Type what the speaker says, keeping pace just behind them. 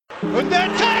And then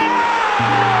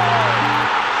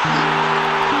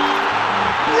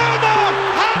Roma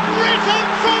have risen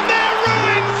from their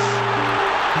ruins.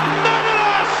 None of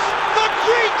us, the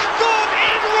Greek god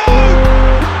in Rome.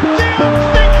 The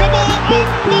unthinkable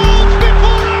unfolds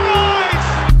before our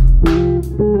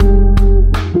eyes.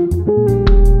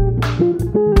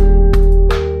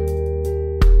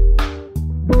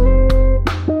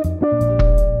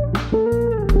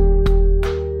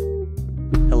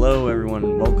 Hello everyone,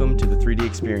 and welcome to the 3D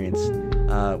Experience,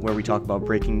 where we talk about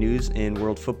breaking news in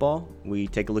world football. We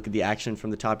take a look at the action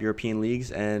from the top European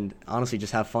leagues and honestly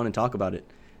just have fun and talk about it.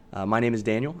 My name is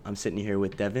Daniel. I'm sitting here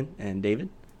with Devin and David.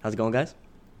 How's it going, guys?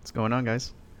 What's going on,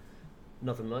 guys?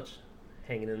 Nothing much.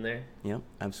 Hanging in there. Yeah,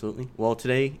 absolutely. Well,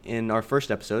 today in our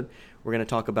first episode, we're going to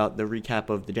talk about the recap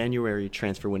of the January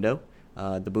transfer window,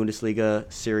 the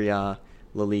Bundesliga, Serie A,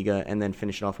 La Liga, and then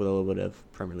finish it off with a little bit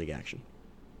of Premier League action.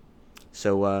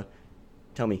 So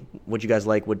tell me, what you guys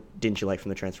like, what didn't you like from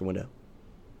the transfer window?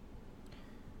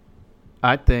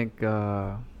 I think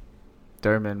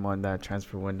Durman won that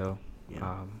transfer window,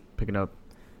 Yeah. picking up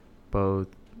both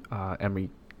Emery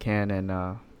Can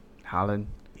and Holland.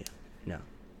 Yeah, no,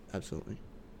 absolutely.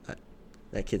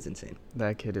 That kid's insane.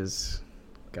 That kid is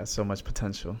got so much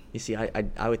potential. You see,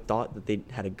 I would thought that they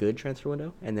had a good transfer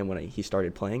window, and then when he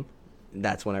started playing,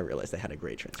 that's when I realized they had a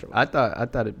great transfer window. I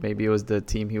thought maybe it was the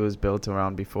team he was built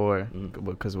around before,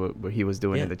 because what he was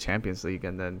doing Yeah. in the Champions League,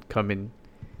 and then coming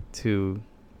to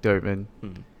Durban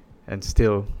Mhm. and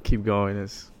still keep going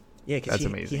is Because that's he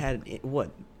amazing. had,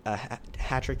 a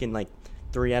hat trick in like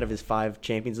 3 out of his 5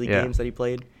 Champions League Yeah. games that he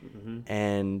played, Mm-hmm.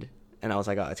 and I was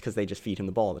like, oh, it's because they just feed him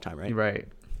the ball all the time, right? Right.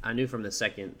 I knew from the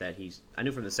second that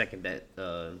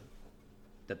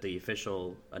that the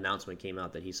official announcement came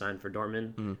out that he signed for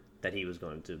Dortmund, that he was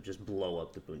going to just blow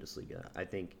up the Bundesliga. I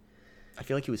I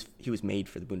feel like he was made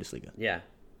for the Bundesliga. yeah.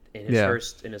 In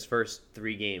his first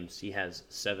 3 games, he has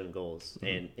 7 goals,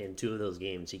 and in 2 of those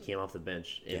games, he came off the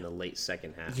bench in the late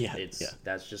second half. Yeah,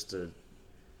 That's just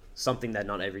something that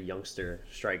not every young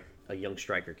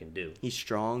striker can do. He's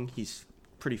strong. He's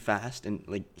pretty fast, and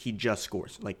like he just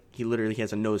scores. Like he literally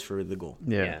has a nose for the goal.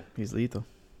 Yeah. He's lethal.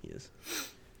 He is.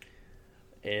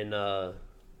 In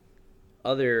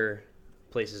other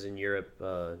places in Europe,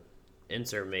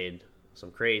 Inter made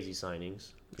some crazy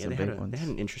signings. Yeah, Some they big had ones.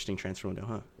 an interesting transfer window,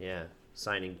 huh? Yeah,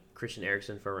 signing Christian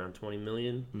Eriksen for around 20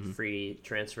 million, free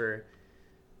transfer.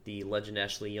 The legend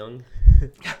Ashley Young,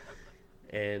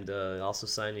 and also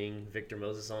signing Victor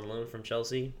Moses on loan from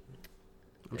Chelsea.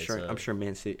 I'm sure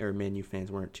Man U fans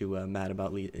weren't too mad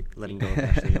about letting go of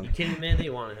Ashley Young. You kidding, man? They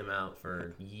wanted him out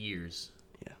for years.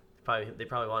 Yeah. They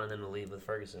probably wanted him to leave with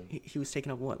Ferguson. He was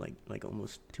taking up what, like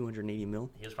almost 280 mil,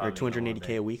 He was or probably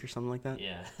 280K a week or something like that.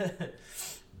 Yeah.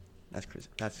 That's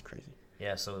crazy.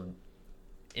 Yeah, so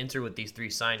Inter with these 3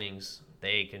 signings,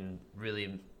 they can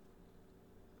really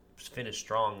finish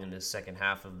strong in the second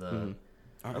half of the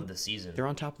season. They're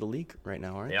on top of the league right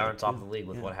now, aren't they? They are on top of the league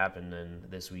with Yeah. what happened in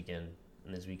this weekend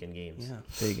games. Yeah.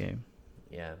 Big game.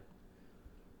 Yeah.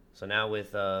 So now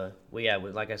with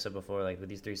like I said before, like with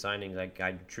these 3 signings,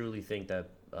 I truly think that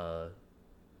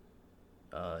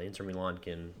Inter Milan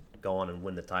can go on and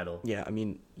win the title. Yeah, I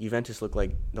mean, Juventus look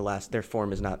like their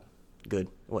form is not good.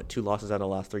 2 losses out of the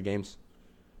last 3 games?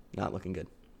 Not looking good.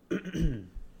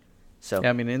 So Yeah,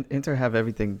 I mean, Inter have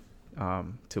everything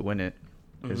to win it.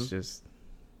 It's Mhm. just,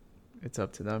 it's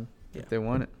up to them Yeah. if they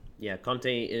want it. Yeah,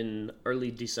 Conte in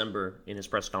early December in his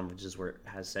press conferences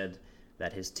has said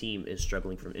that his team is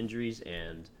struggling from injuries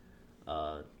and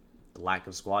lack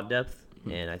of squad depth,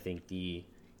 and I think the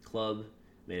club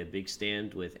made a big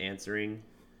stand with answering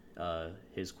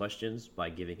his questions by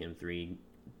giving him 3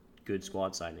 good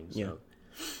squad signings. Yeah. So,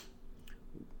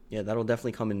 yeah, that'll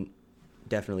definitely come in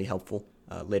definitely helpful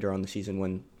later on in the season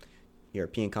when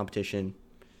European competition,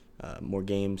 more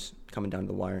games coming down to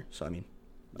the wire. So, I mean,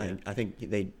 Yeah. I think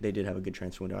they did have a good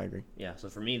transfer window. I agree. yeah, so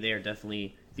for me, they are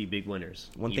definitely the big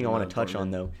winners. One thing I even want to though touch on,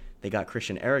 Dortmund- though, they got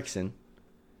Christian Eriksen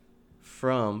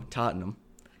from Tottenham,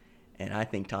 and I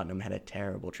think Tottenham had a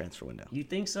terrible transfer window. You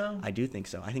think so? I do think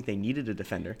so. I think they needed a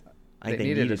defender. I They think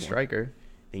needed a one. striker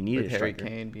They needed with a Harry striker.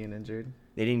 Kane being injured.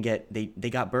 They didn't get they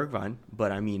got Bergwijn,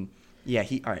 but I mean, yeah,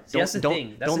 all right. See, that's the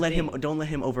thing. That's Don't the let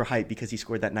thing. him overhype because he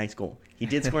scored that nice goal. He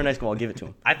did score a nice goal. I'll give it to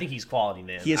him. I think he's quality,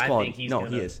 man. He is quality. I think he's No,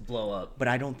 gonna he is. blow up. But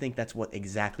I don't think that's what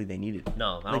exactly they needed.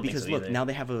 No, I don't think because so look, either. now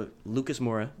they have a Lucas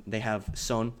Moura, they have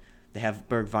Son, they have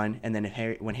Bergwijn, and then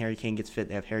when Harry Kane gets fit,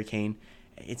 they have Harry Kane.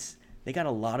 They got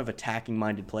a lot of attacking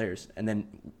minded players, and then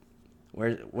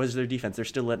where's their defense? They're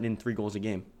still letting in 3 goals a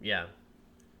game. Yeah,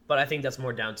 but I think that's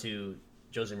more down to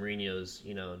Jose Mourinho's,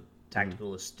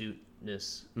 tactical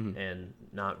defensiveness and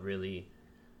not really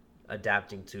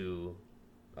adapting to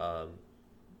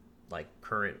like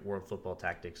current world football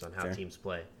tactics on how Fair. teams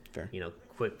play. Fair.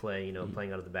 Quick play,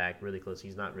 playing out of the back really close.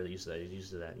 He's not really used to that. He's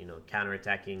used to that,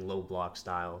 counterattacking, low block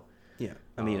style. Yeah.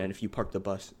 I mean, and if you park the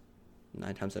bus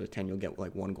 9 times out of 10, you'll get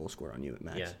like 1 goal score on you at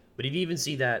max. Yeah. But if you even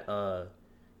see that the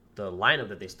lineup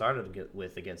that they started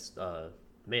with against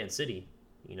Man City,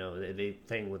 they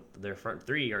playing with their front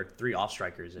three or 3 off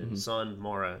strikers and Son,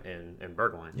 Mora, and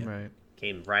Bergwijn. Yeah. Right.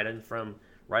 Came right in from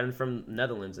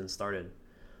Netherlands and started,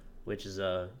 which is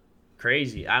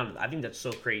crazy. I think that's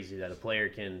so crazy that a player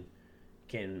can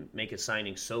make a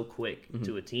signing so quick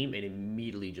to a team and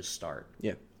immediately just start.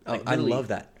 Yeah. Like, I love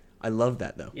that. I love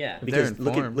that though. Yeah. Because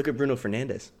look at Bruno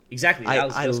Fernandes. Exactly.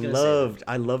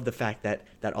 I love the fact that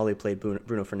Ole played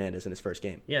Bruno Fernandes in his first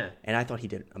game. Yeah. And I thought he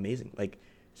did amazing. Like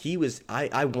he was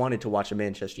I wanted to watch a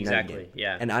Manchester United game.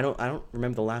 Yeah. And I don't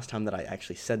remember the last time that I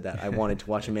actually said that. I wanted to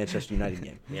watch a Manchester United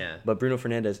game. Yeah. But Bruno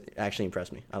Fernandes actually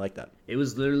impressed me. I like that. It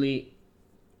was literally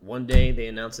one day they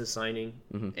announced his signing,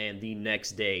 and the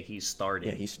next day he started.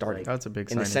 Yeah, he started. That's a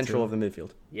big in the signing, central too. of the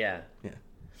midfield. Yeah. Yeah.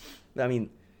 I mean,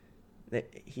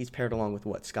 he's paired along with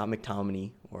what? Scott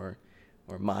McTominay or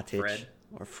Matic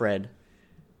or Fred.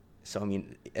 So I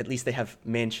mean, at least they have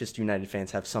Manchester United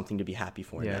fans have something to be happy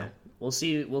for now. We'll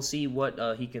see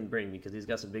what he can bring because he's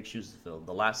got some big shoes to fill.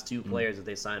 The last 2 players that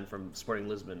they signed from Sporting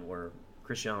Lisbon were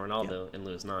Cristiano Ronaldo and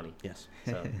Luis Nani. Yes.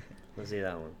 So we'll see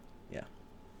that one. Yeah.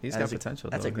 He's got potential.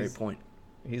 That's though. a great point.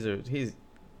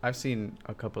 I've seen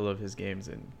a couple of his games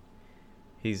and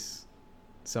he's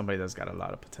somebody that's got a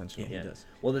lot of potential. Yeah, he does.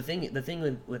 Well, the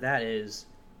thing with that is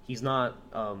he's not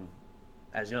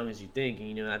as young as you think.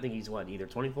 And, I think he's either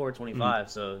 24 or 25.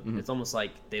 So it's almost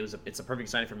like it's a perfect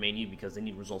sign for Man U because they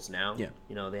need results now.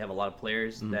 Yeah. They have a lot of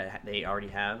players that they already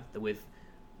have with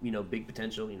big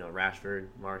potential. Rashford,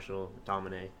 Marshall,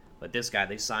 McTominay. But this guy,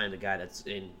 they signed a guy that's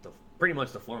in pretty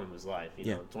much the form of his life.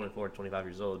 24, 25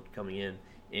 years old, coming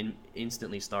in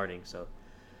instantly starting. So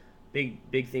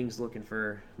big things looking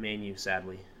for Man U,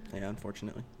 sadly. Yeah,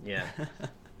 unfortunately. Yeah.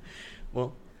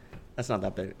 Well, that's not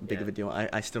that big of a deal.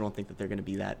 I still don't think that they're going to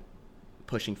be that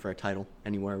pushing for a title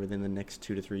anywhere within the next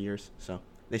 2 to 3 years. So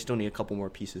they still need a couple more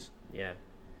pieces. Yeah.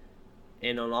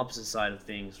 And on the opposite side of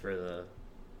things for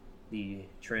the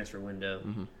transfer window,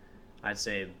 I'd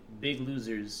say big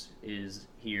losers is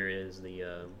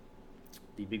the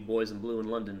big boys in blue in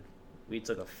London. We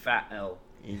took a fat L.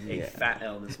 A fat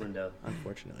L this window.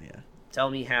 Unfortunately, yeah. Tell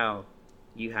me how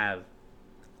you have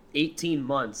 18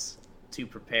 months to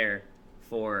prepare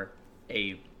for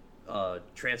a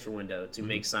transfer window to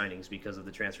make signings because of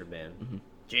the transfer ban.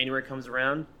 January comes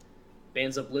around,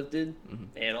 ban's uplifted,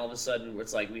 and all of a sudden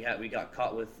it's like we got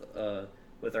caught with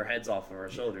our heads off of our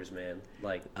shoulders, man.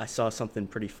 Like I saw something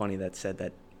pretty funny that said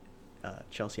that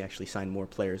Chelsea actually signed more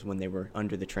players when they were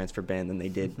under the transfer ban than they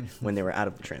did when they were out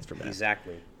of the transfer ban.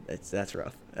 Exactly. That's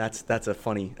rough. That's a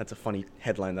funny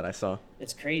headline that I saw.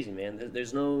 It's crazy, man.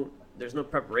 There's no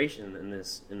preparation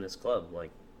in this club.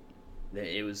 Like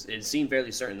it seemed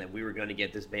fairly certain that we were going to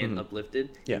get this ban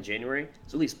uplifted in January.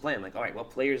 So at least plan like, all right, what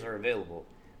players are available?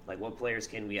 Like what players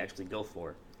can we actually go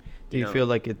for? Do you feel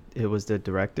like it was the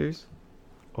directors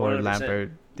or 100%.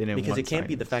 Lampard didn't Because want it can't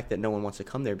be the signings? fact that no one wants to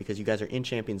come there because you guys are in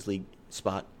Champions League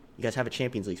spot. You guys have a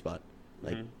Champions League spot,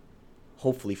 like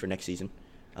hopefully for next season.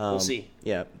 We'll see.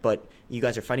 Yeah, but you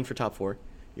guys are fighting for top 4.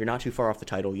 You're not too far off the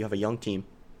title. You have a young team.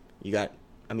 You got,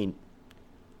 a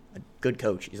good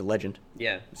coach. He's a legend.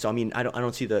 Yeah. So I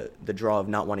don't see the draw of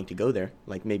not wanting to go there.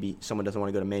 Like maybe someone doesn't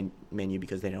want to go to Man U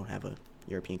because they don't have a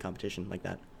European competition like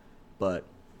that. But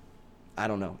I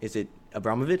don't know. Is it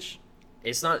Abramovich?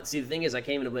 It's not. See, the thing is, I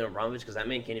can't even blame Abramovich because that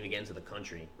man can't even get into the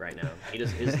country right now.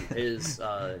 His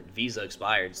visa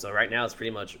expired, so right now it's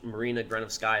pretty much Marina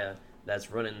Granovskaya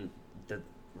that's running the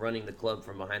club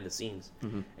from behind the scenes.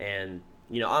 And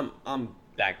I'm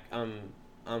back.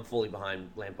 I'm fully behind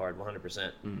Lampard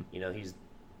 100%. He's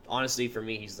honestly for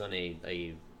me he's done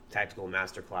a tactical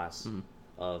masterclass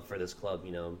for this club.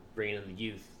 Bringing in the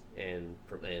youth and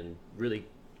really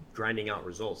grinding out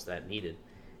results that needed.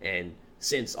 And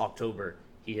since October,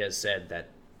 he has said that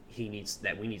we need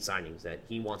signings, that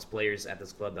he wants players at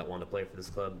this club that want to play for this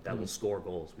club that will score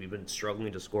goals. We've been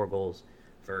struggling to score goals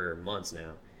for months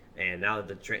now. And now that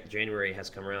the January has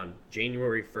come around,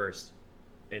 January 1st,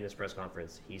 in his press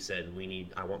conference, he said,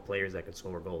 I want players that can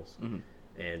score goals.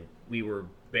 And we were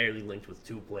barely linked with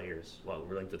 2 players. Well,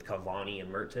 we're linked with Cavani and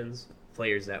Mertens,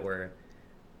 players that are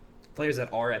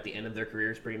at the end of their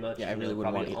careers pretty much. Yeah, I really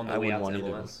wouldn't want on I the way wouldn't out want to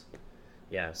either one. MLS.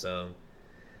 Yeah, so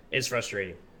it's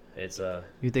frustrating. It's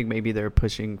You think maybe they're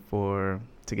pushing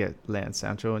to get Lance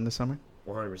Sancho in the summer?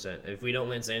 100%. If we don't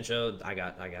win Sancho, I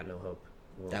got no hope.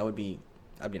 That'd be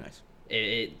nice.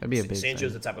 That'd be a big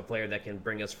Sancho's sign. the type of player that can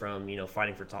bring us from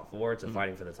fighting for top four to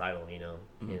fighting for the title,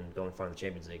 and going far in the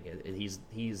Champions League.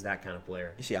 He's that kind of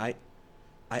player. You see, I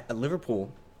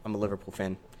Liverpool. I'm a Liverpool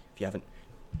fan. If you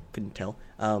couldn't tell,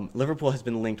 Liverpool has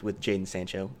been linked with Jadon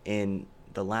Sancho in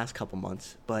the last couple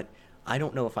months, but I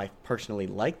don't know if I personally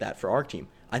like that for our team.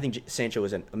 I think Sancho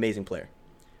is an amazing player,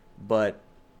 but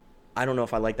I don't know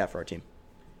if I like that for our team.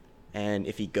 And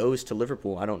if he goes to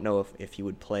Liverpool, I don't know if he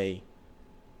would play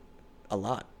a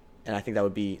lot. And I think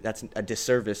that's a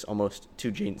disservice almost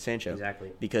to Jadon Sancho.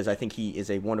 Exactly. Because I think he is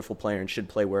a wonderful player and should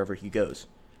play wherever he goes.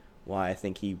 Why I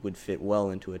think he would fit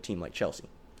well into a team like Chelsea.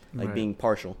 Right. Being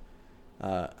partial,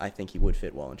 I think he would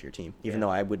fit well into your team. Even though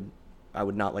I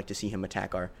would not like to see him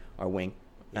attack our wing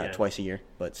twice a year,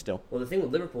 but still. Well, the thing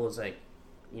with Liverpool is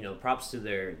props to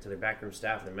their backroom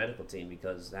staff, their medical team,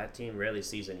 because that team rarely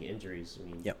sees any injuries. I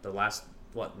mean, the last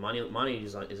Mane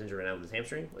is injured right now with his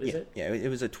hamstring. What is it? Yeah, it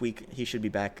was a tweak. He should be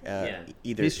back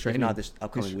either He's if training. not this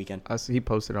upcoming weekend. He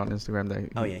posted on Instagram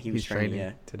that He was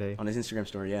training today on his Instagram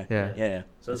story. Yeah.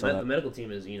 So the medical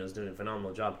team is doing a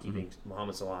phenomenal job keeping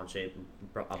Mohamed Salah in shape,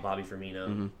 Bobby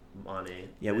Firmino, Mane.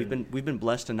 Yeah, we've been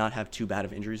blessed to not have too bad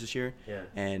of injuries this year. Yeah.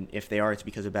 And if they are, it's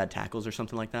because of bad tackles or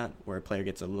something like that, where a player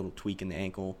gets a little tweak in the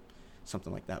ankle,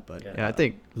 something like that. But I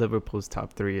think Liverpool's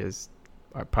top three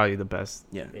are probably the best.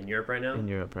 Yeah. In Europe right now.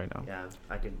 Yeah,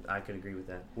 I could agree with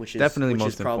that. Which is definitely which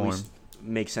most is probably informed.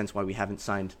 Makes sense why we haven't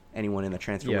signed anyone in the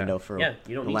transfer window for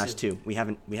you don't the need last to. two. We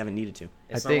haven't needed to.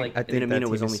 It's I not think like that Minamino team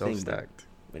was is only so thing, stacked.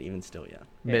 But even still, it's not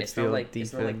Midfield, like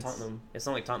defense. It's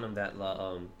not like Tottenham that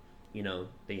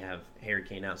they have Harry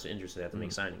Kane out so injured, so they have to make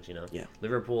signings. Yeah.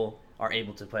 Liverpool are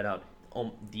able to put out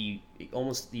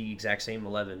almost the exact same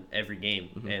 11 every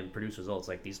game and produce results.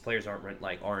 Like, these players aren't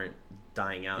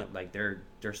dying out. Yep. Like, they're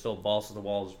still balls to the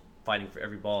walls, fighting for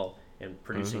every ball and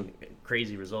producing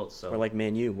crazy results. So Or like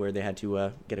Man U, where they had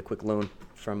to get a quick loan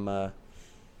from that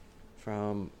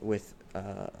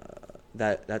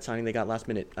signing they got last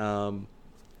minute.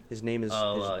 His name is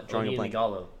drawing a blank.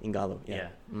 Ingalo, yeah.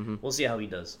 We'll see how he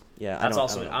does. Yeah,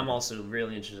 I'm also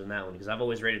really interested in that one because I've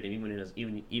always rated him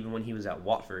even when he was at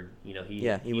Watford.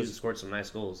 He scored some nice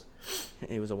goals.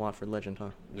 He was a Watford legend, huh?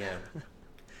 Yeah.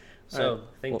 So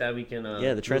I think that we can.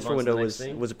 The transfer window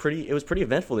was pretty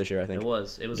eventful this year. I think it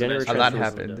was. January A lot transfer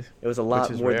happened. window. It was a lot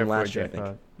which is more rare than for last year. I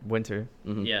think. Winter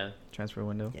Yeah. transfer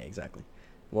window. Yeah, exactly.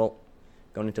 Well,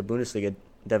 going into Bundesliga,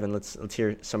 Devin, let's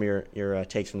hear some of your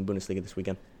takes from the Bundesliga this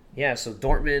weekend. Yeah. So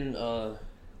Dortmund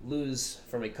lose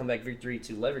from a comeback victory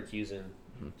to Leverkusen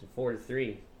to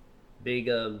 4-3. Big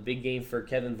game for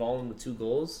Kevin Volland with 2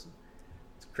 goals.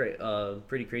 It's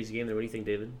pretty crazy game there. What do you think,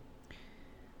 David?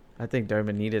 I think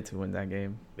Dortmund needed to win that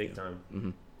game. Big time.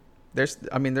 Mm-hmm.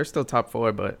 They're still top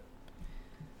 4, but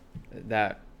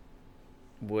that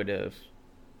would have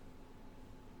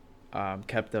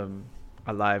kept them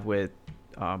alive with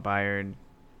Bayern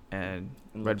and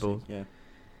Red Bull. Yeah.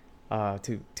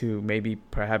 To maybe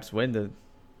perhaps win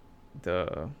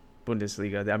the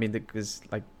Bundesliga. I mean, because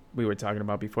like we were talking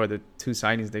about before, the 2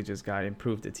 signings they just got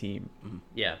improved the team. Mm-hmm.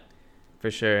 Yeah. For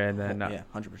sure, and then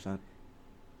 100%.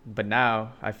 But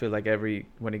now I feel like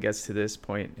when it gets to this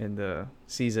point in the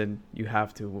season, you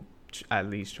have to at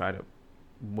least try to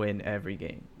win every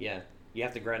game. Yeah, you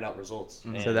have to grind out results.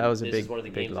 Mhm. So that was a this is one of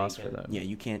the big games loss that for you them. Yeah,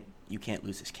 you can't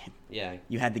lose this game. Yeah,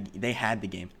 They had the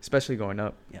game. Especially going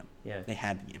up. yeah. They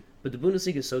had the game. But the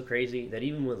Bundesliga is so crazy that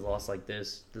even with a loss like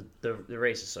this, the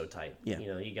race is so tight. Yeah.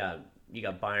 You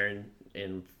got Bayern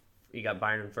in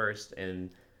first, and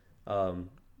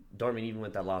Dortmund, even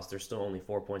with that loss, they're still only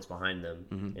 4 points behind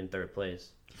them in third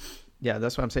place. Yeah,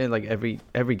 that's what I'm saying. Like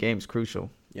every game's crucial.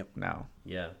 Yep. Now,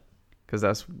 Yeah.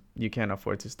 because you can't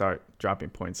afford to start dropping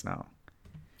points now.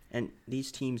 And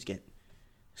these teams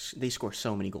they score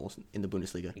so many goals in the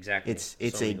Bundesliga. Exactly. It's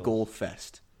So a many goal goals.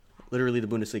 fest. Literally, the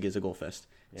Bundesliga is a goal fest.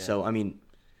 Yeah. So, I mean,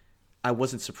 I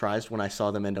wasn't surprised when I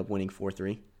saw them end up winning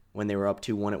 4-3 when they were up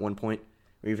 2-1 at one point,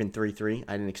 or even 3-3.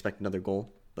 I didn't expect another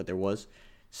goal, but there was.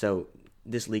 So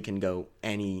this league can go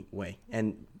any way.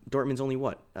 And Dortmund's only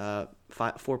 4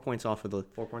 points off of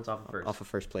 4 points off of first. Off of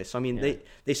first place. So I mean, Yeah.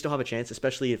 they still have a chance,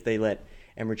 especially if they let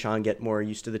Emre Can get more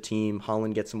used to the team.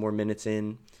 Haaland get some more minutes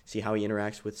in, see how he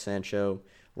interacts with Sancho.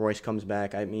 Royce comes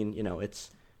back. I mean, it's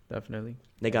Definitely.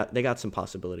 they got some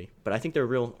possibility, but I think they're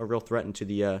a real threat into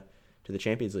the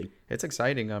Champions League. It's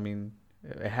exciting. I mean,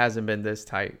 it hasn't been this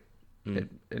tight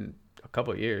in a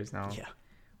couple of years now. Yeah,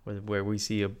 Where we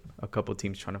see a couple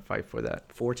teams trying to fight for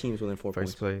that 4 teams within 4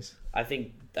 first points. place. I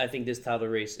think this title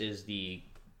race is the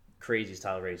craziest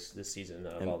title race this season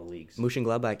of all the leagues.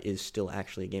 Mönchengladbach is still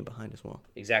actually a game behind as well.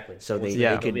 Exactly. So once they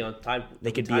they'll could be on tied.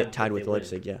 They could be tied with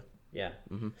Leipzig. Yeah. Yeah.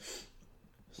 Mm-hmm.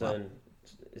 So Wow. then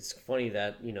it's funny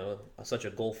that such a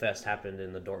goal fest happened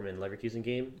in the Dortmund Leverkusen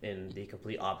game, and the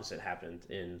complete opposite happened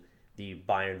in the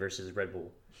Bayern versus Red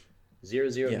Bull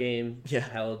 0-0 Yeah. game Yeah.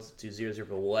 held to 0-0.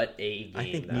 But what a game!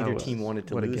 I think that neither was. team wanted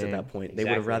to What a lose at game. that point. They would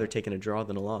have Exactly. rather taken a draw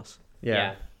than a loss.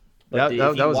 Yeah. But if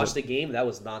you was watched the game, that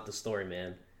was not the story,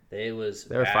 man. They were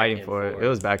They fighting for it. It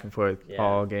was back and forth Yeah.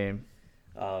 all game.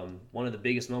 One of the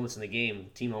biggest moments in the game.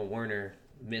 Timo Werner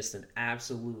missed an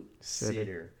absolute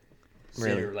sitter,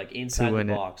 Really? like inside the win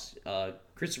it. box.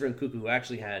 Christopher Nkunku, who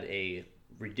actually had a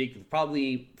ridiculous,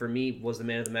 probably for me was the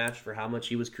man of the match for how much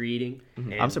he was creating.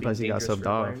 And I'm surprised being he got dangerous subbed for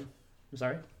off. Bayern. I'm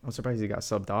sorry. I'm surprised he got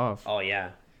subbed off. Oh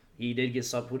yeah, he did get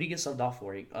subbed. What did he get subbed off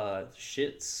for?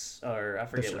 Shits, or I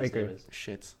forget what his name striker. is.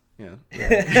 Shits.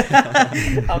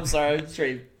 Yeah. I'm sorry, I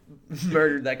straight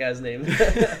murdered that guy's name.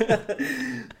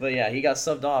 But yeah, he got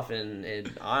subbed off, and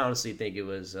I honestly think it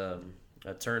was a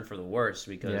turn for the worse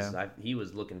because he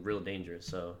was looking real dangerous.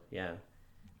 So yeah,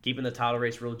 keeping the title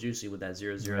race real juicy with that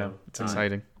 0-0. Yeah, it's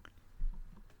exciting.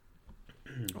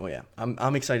 Oh yeah.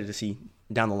 I'm excited to see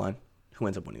down the line who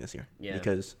ends up winning this year. Yeah.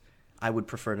 Because I would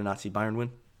prefer to not see Bayern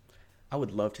win. I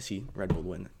would love to see Red Bull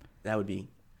win. That would be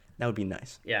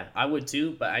nice. Yeah, I would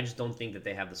too, but I just don't think that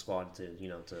they have the squad to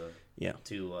Yeah.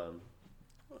 to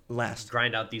Last.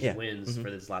 grind out these Yeah. wins for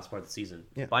this last part of the season.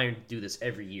 Yeah. Bayern do this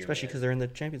every year, Especially because they're in the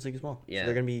Champions League as well. Yeah. So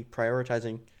they're going to be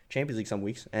prioritizing Champions League some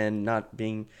weeks and not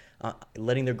being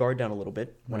letting their guard down a little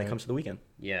bit when it Right. comes to the weekend.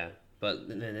 Yeah, but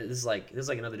this is like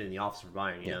another day in the office for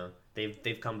Bayern. You know,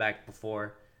 they've come back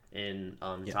before in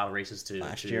title races to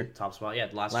Last year. top spot. Yeah,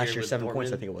 last Last year year, with 7 Dortmund.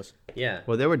 points, I think it was. Yeah,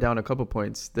 Well, they were down a couple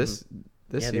points this Yeah,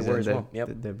 they season. were as well. Yep.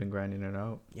 They've been grinding it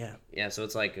out. Yeah. yeah. So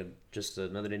it's like just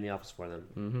another day in the office for them.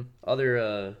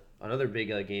 Mm-hmm. Another big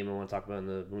game I want to talk about in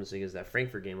the Bundesliga is that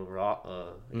Frankfurt game over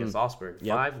against Augsburg.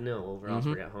 Yep. 5-0 over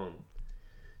Augsburg at home.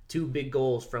 2 big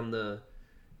goals from the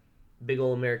big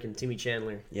old American Timmy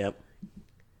Chandler. Yep.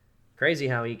 Crazy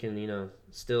how he can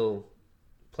still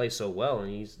play so well,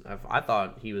 and I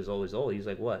thought he was always old. He's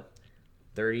like what,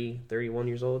 30, 31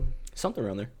 years old. Something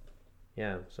around there.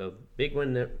 Yeah, so big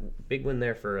win there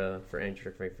for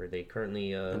Eintracht Frankfurt. They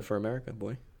currently And for America,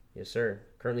 boy. yes sir,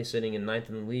 currently sitting in 9th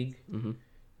in the league. Mm-hmm.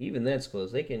 Even that's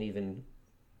close. They can even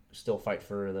still fight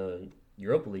for the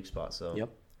Europa League spot. So Yep.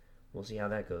 we'll see how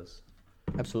that goes.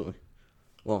 Absolutely.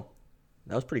 Well,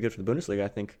 that was pretty good for the Bundesliga, I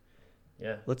think.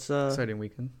 Yeah. Let's Exciting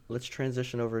weekend. let's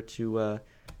transition over to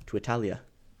Italia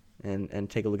and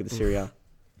take a look at the Serie A.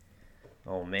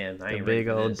 Oh man, I The ain't big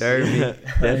ready for old this. derby.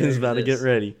 Devin's about to get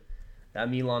ready. That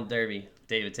Milan derby.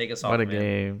 David, take us off. What a man.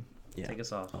 game. Yeah. Take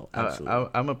us off. Oh, absolutely.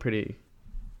 I'm a pretty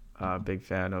big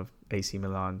fan of AC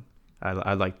Milan.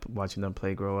 I like watching them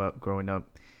play growing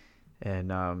up.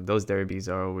 And those derbies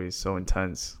are always so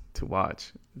intense to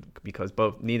watch because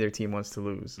neither team wants to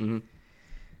lose. Mm-hmm.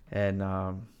 And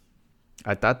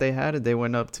I thought they had it. They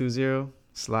went up 2-0.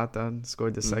 Zlatan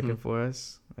scored the second for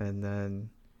us. And then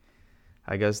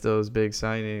I guess those big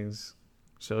signings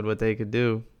showed what they could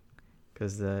do.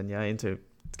 Because then, Inter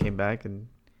came back and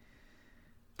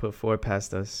put 4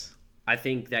 past us. I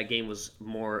think that game was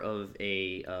more of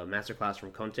a masterclass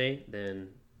from Conte than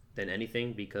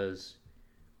anything because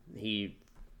he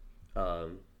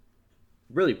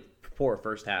really poor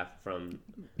first half from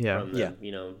them. Yeah.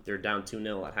 They're down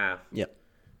 2-0 at half. Yep.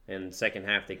 And second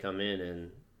half they come in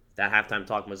and that halftime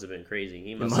talk must have been crazy.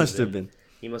 He It must have been.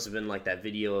 He must have been like that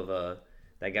video of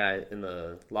that guy in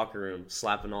the locker room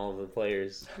slapping all of the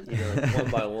players,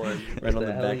 one by one. Right What on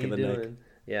the hell back are of the you neck. doing?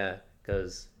 Yeah,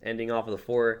 because ending off with a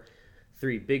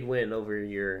 4-3 big win over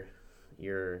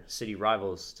your city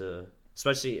rivals, to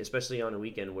especially on a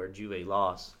weekend where Juve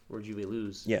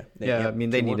lose. Yeah. I mean,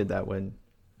 they 2-1. needed that win.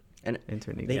 And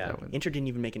Inter needed that win. Inter didn't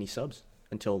even make any subs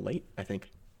until late, I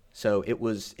think. So it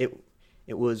was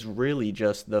really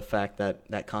just the fact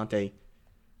that Conte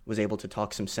was able to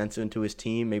talk some sense into his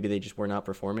team. Maybe they just were not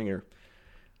performing or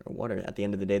what. Or at the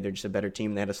end of the day, they're just a better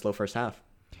team. They had a slow first half.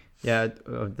 Yeah,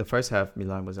 the first half,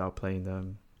 Milan was outplaying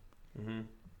them,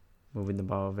 moving the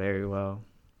ball very well.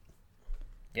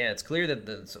 Yeah, it's clear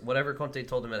that whatever Conte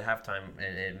told them at halftime,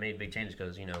 and it made big changes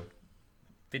because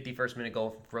 51st minute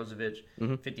goal from Brozovic,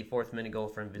 54th minute goal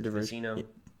from Vecino. Yeah.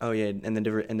 Oh yeah, and then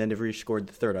De Vrij scored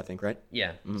the third, I think, right?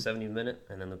 Yeah, 70th minute,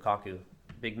 and then Lukaku,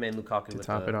 big man Lukaku with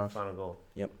top it the off. final goal.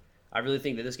 Yep. I really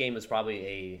think that this game is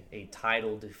probably a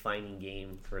title-defining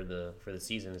game for the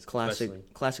season. Classic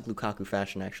Lukaku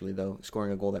fashion, actually, though,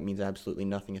 scoring a goal that means absolutely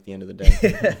nothing at the end of the day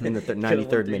in the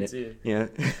 93rd minute. Too. Yeah.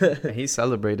 And he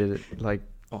celebrated it like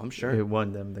Oh, I'm sure. It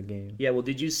won them the game. Yeah. Well,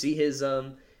 did you see his?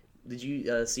 Did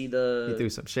you see the? He threw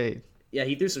some shade. Yeah,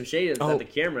 he threw some shade at Oh, the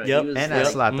camera. yep. He was And like,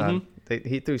 at Zlatan.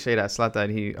 He threw shade at Zlatan.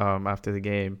 He after the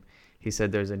game, he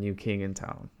said there's a new king in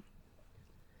town.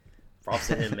 props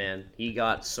to him, man. He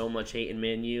got so much hate in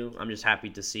Man U. I'm just happy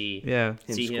to see. Yeah.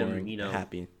 See him, scoring, you know,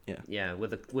 happy. Yeah. Yeah,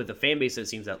 with a fan base that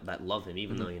seems that love him,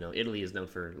 even though Italy is known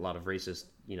for a lot of racist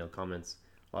comments,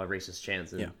 a lot of racist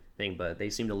chants and thing, but they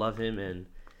seem to love him. And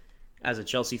as a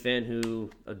Chelsea fan who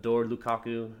adored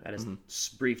Lukaku at his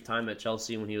brief time at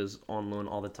Chelsea when he was on loan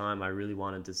all the time, I really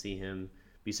wanted to see him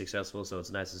be successful. So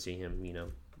it's nice to see him,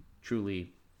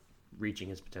 truly reaching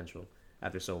his potential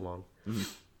after so long.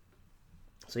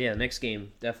 So yeah, next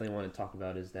game definitely want to talk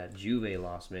about is that Juve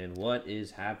loss, man. What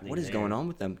is happening? What is going on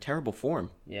with them? Terrible form.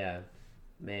 Yeah,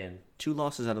 man. 2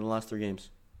 losses out of the last 3 games.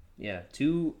 Yeah,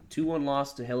 2-1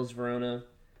 loss to Hellas Verona.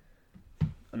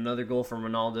 Another goal from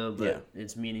Ronaldo, but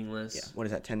it's meaningless. Yeah. What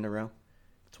is that? 10 in a row.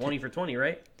 20 for 20,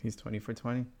 right? He's 20 for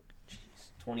 20.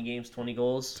 20 games, 20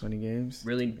 goals. 20 games.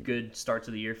 Really good start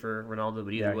to the year for Ronaldo,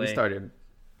 but either way, he started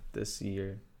this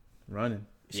year running.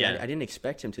 See, I didn't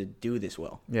expect him to do this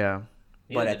well. Yeah.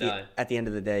 But at the end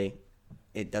of the day,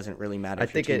 it doesn't really matter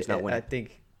if your team's not winning. I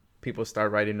think people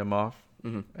start writing him off,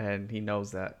 and he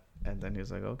knows that. And then he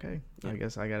was like, okay, I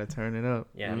guess I got to turn it up.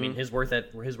 Yeah, I mean, his work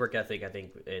ethic, I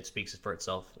think it speaks for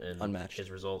itself. And unmatched. His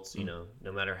results, no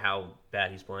matter how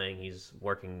bad he's playing, he's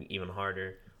working even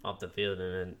harder off the field,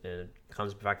 and it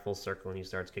comes back full circle and he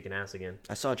starts kicking ass again.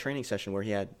 I saw a training session where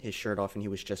he had his shirt off and he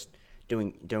was just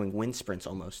doing wind sprints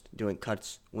almost, doing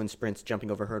cuts, wind sprints, jumping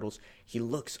over hurdles. He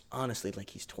looks honestly like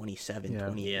he's 27,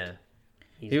 28. Yeah.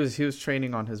 He was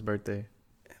training on his birthday.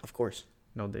 Of course.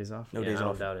 No days off. No days I don't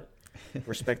off. doubt it.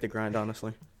 Respect the grind,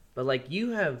 honestly. But like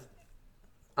you have,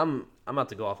 I'm about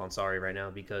to go off on sorry right now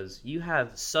because you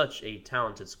have such a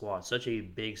talented squad, such a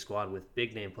big squad with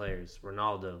big name players: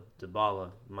 Ronaldo,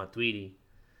 Dybala, Matuidi,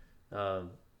 and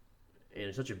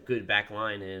such a good back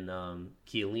line in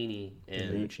Chiellini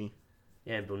and Bonucci.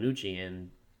 and Bonucci, and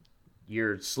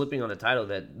you're slipping on the title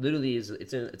that literally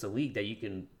it's a league that you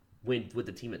can win with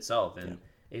the team itself. And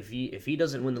if he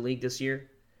doesn't win the league this year,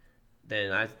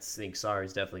 then I think Sarri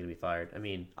is definitely gonna be fired. I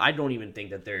mean, I don't even think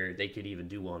that they could even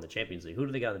do well in the Champions League. Who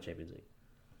do they got in the Champions League?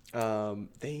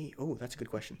 That's a good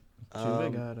question.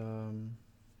 Juve got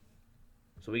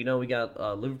So we know we got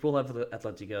Liverpool have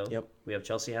Atletico. Yep. We have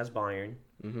Chelsea has Bayern.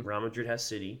 Real Madrid has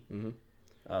City.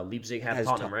 Leipzig has has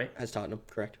Tottenham, right? Has Tottenham,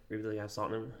 correct. Leipzig has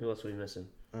Tottenham. Who else are we missing?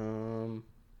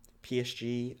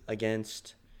 PSG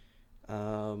against. I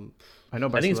know I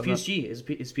Barcelona. think it's PSG.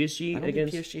 Is PSG I don't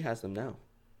against? think PSG has them now.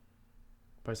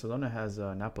 Barcelona has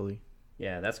Napoli.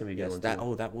 Yeah, that's gonna be a good Yes, one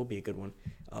too. that will be a good one.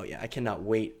 Oh yeah, I cannot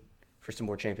wait for some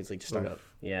more Champions League to start Oof. up.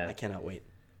 Yeah. I cannot wait.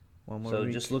 One more So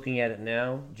week. just looking at it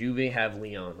now, Juve have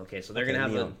Lyon. Okay, so they're Okay, gonna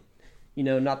have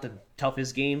Lyon. not the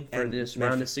toughest game for And this Memphis-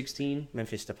 round of 16.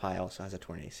 Memphis Depay also has a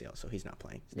torn ACL, so he's not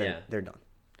playing. Yeah. They're done.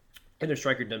 And their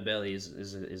striker Dembele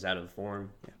is out of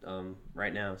form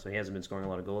right now, so he hasn't been scoring a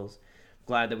lot of goals.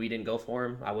 Glad that we didn't go for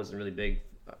him. I wasn't really big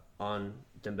on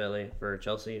Dembele for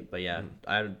Chelsea, but yeah,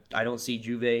 I don't see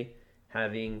Juve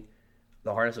having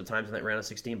the hardest of times in that round of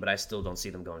 16, but I still don't see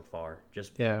them going far.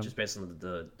 Just based on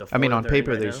the I mean, form on that they're in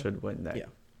paper right they now. should win that. Yeah.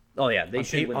 Oh yeah, they on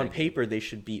should win on that game. paper, they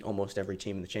should beat almost every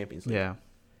team in the Champions League. Yeah.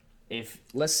 If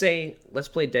let's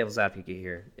play devil's advocate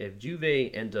here. If Juve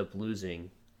end up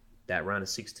losing that round of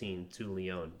 16 to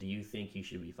Lyon, do you think he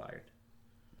should be fired?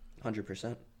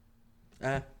 100%.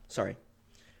 Sorry.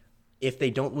 If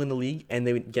they don't win the league and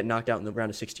they get knocked out in the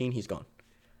round of 16, he's gone.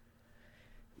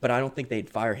 But I don't think they'd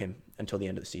fire him until the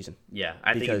end of the season. Yeah,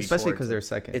 I think Because- Especially forward because to- they're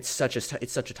second. It's such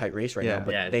a tight race right Yeah. now.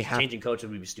 But yeah, they have. changing coach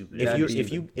would be stupid.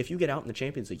 If you get out in the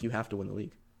Champions League, you have to win the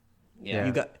league. yeah.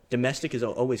 You got domestic is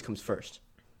always comes first.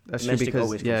 That's true domestic because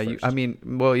always comes I first. mean,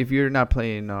 well, if you're not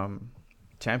playing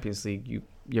Champions League,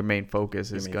 your main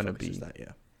focus Your is main gonna focus be is that,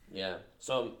 yeah. Yeah.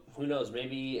 So who knows?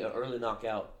 Maybe an early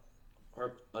knockout,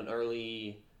 or an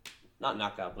early, not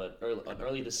knockout, but an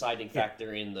early deciding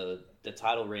factor in the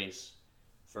title race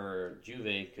for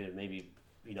Juve could maybe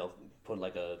put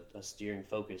like a steering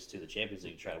focus to the Champions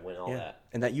League, try to win all that.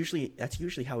 And that's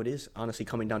usually how it is. Honestly,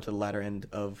 coming down to the latter end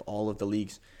of all of the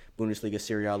leagues, Bundesliga,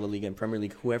 Serie A, La Liga, and Premier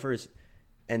League, whoever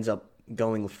ends up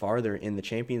going farther in the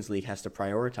Champions League has to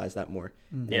prioritize that more.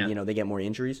 Yeah. And they get more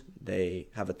injuries, they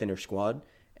have a thinner squad,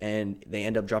 and they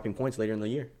end up dropping points later in the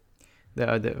year.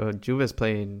 the Juve is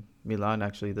playing Milan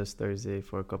actually this Thursday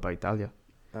for Coppa Italia,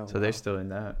 Oh, so they're still in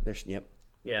that. There's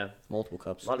Yeah. multiple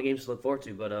cups. A lot of games to look forward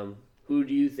to, but who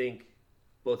do you think,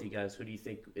 both of you guys, who do you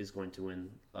think is going to win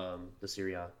the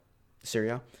Serie A? Serie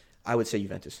A, I would say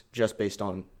Juventus, just based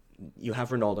on you have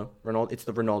Ronaldo. It's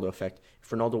the Ronaldo effect. If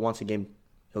Ronaldo wants a game,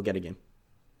 he'll get a game.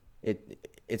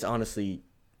 It's honestly,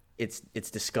 it's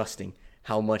disgusting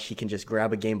how much he can just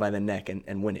grab a game by the neck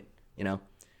and win it. You know,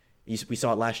 we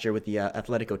saw it last year with the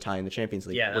Atletico tie in the Champions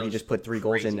League, where he just put 3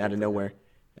 goals in out of nowhere.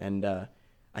 And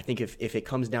I think if it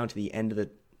comes down to the end of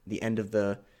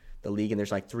the league and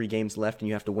there's like 3 games left and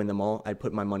you have to win them all, I'd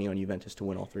put my money on Juventus to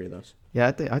win all 3 of those.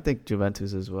 Yeah, I think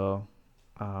Juventus as well.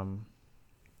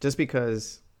 Just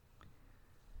because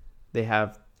they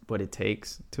have what it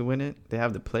takes to win it, they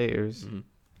have the players,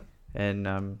 and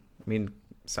I mean,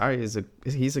 Sarri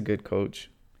he's a good coach,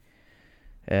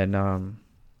 and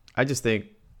I just think,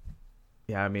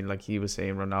 yeah, I mean, like he was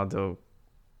saying, Ronaldo,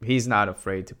 he's not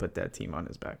afraid to put that team on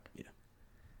his back,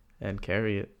 and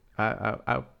carry it.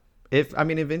 If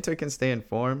Inter can stay in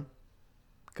form,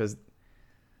 because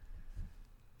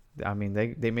I mean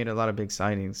they made a lot of big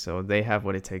signings, so they have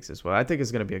what it takes as well. I think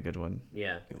it's gonna be a good one.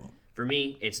 Yeah, for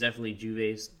me, it's definitely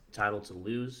Juve's title to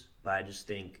lose, but I just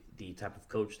think the type of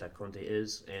coach that Conte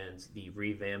is and the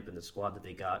revamp and the squad that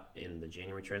they got in the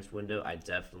January transfer window, I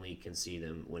definitely can see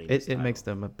them winning. It makes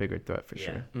them a bigger threat for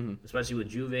sure. Especially with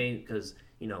Juve, because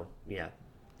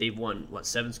they've won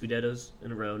 7 Scudettos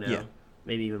in a row now. Yeah.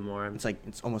 Maybe even more.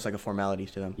 It's almost like a formality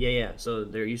to them. Yeah. So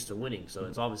they're used to winning. So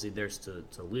it's obviously theirs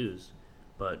to lose.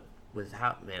 But with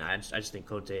I just think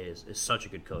Conte is such a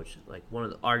good coach. Like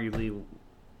arguably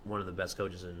one of the best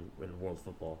coaches in world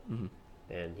football.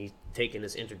 And he's taken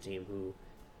this Inter team who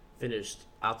finished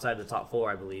outside the top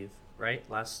 4, I believe. Right?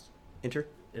 Last Inter?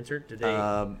 Did they?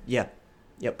 Yeah.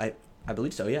 Yep. I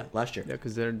believe so. Yeah. Last year. Yeah,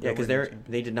 because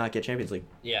they did not get Champions League.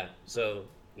 Yeah. So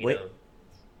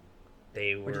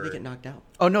they were. Or did they get knocked out?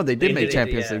 Oh no, they did make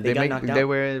Champions League. They got knocked out. They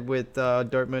were with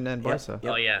Dortmund and Barca.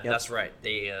 Oh yeah, that's right.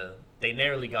 They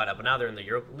narrowly got up, but now they're in the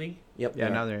Europa League. Yep. Yeah,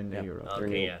 now they're in the Euro.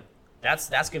 Okay, yeah.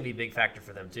 That's gonna be a big factor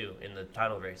for them too in the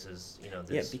title races.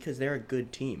 Yeah, because they're a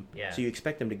good team. Yeah. So you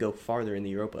expect them to go farther in the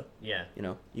Europa. Yeah.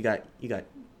 You got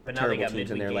But now they terrible got teams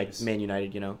in there games. like Man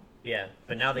United. Yeah,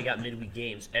 but now they got midweek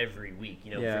games every week.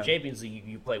 Yeah. For Champions League,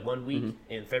 you play 1 week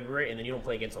in February, and then you don't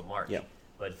play again until March. Yeah.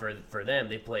 But for them,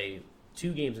 they play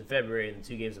 2 games in February and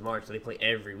 2 games in March, so they play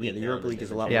every week. Yeah, the Europa League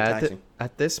is a lot more Yeah, taxing.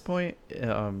 at this point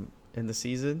in the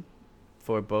season,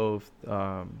 for both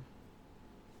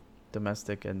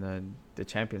domestic and then the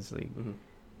Champions League,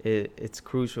 it's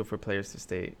crucial for players to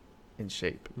stay in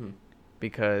shape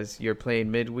because you're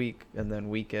playing midweek and then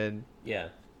weekend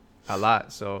a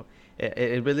lot. So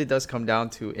it really does come down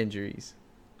to injuries.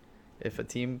 If a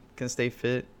team can stay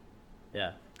fit,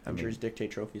 injuries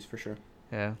dictate trophies for sure.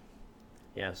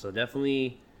 Yeah, so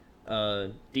definitely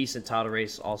decent title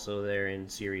race also there in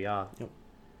Serie A. Yep.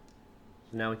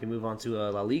 So now we can move on to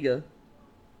La Liga.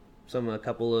 A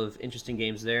couple of interesting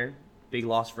games there. Big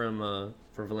loss from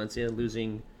Valencia,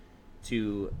 losing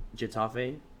to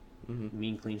Getafe.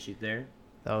 Mean clean sheet there.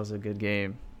 That was a good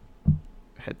game.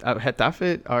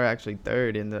 Getafe are actually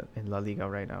 3rd in La Liga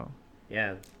right now.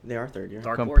 Yeah, They are 3rd, yeah.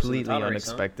 Dark horse in the Completely title race,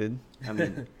 huh? unexpected. I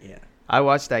mean, yeah. I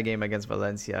watched that game against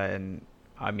Valencia, and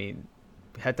I mean,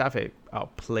 Getafe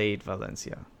outplayed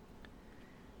Valencia,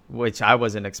 which I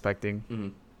wasn't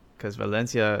expecting. Because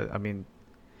Valencia, I mean,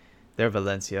 they're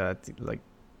Valencia. Like,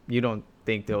 you don't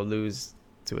think they'll lose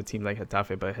to a team like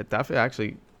Getafe, but Getafe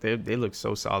actually, they look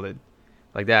so solid.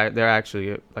 Like, they're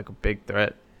actually like a big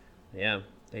threat. Yeah,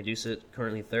 they do sit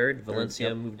currently 3rd.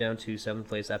 Valencia moved down to 7th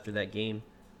place after that game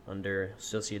under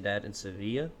Sociedad and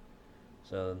Sevilla.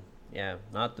 So, yeah,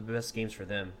 not the best games for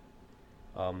them.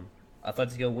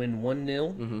 Atletico win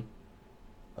 1-0.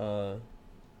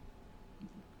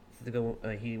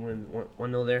 He won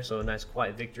 1-0 there, so a nice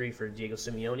quiet victory for Diego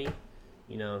Simeone.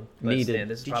 Needed.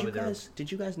 This is probably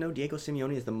Did you guys know Diego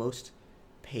Simeone is the most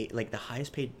paid, like the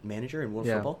highest paid manager in world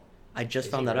Yeah. football? I just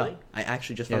Is found he that really? out. I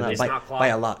actually just found that It's out not Klopp? by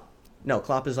a lot. No,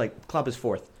 Klopp is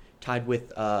 4th, tied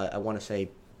with I want to say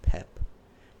Pep.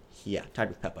 Yeah, tied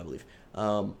with Pep, I believe.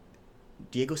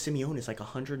 Diego Simeone is like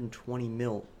 120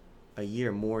 mil a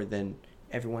year more than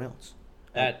everyone else.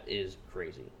 That is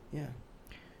crazy. Yeah.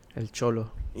 El Cholo.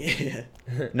 Yeah.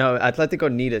 No,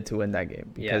 Atletico needed to win that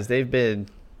game because they've been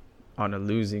on a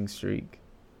losing streak,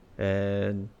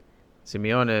 and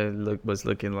Simeone was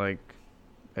looking like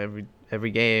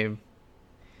every game.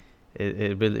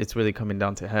 It's really coming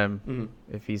down to him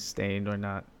if he's staying or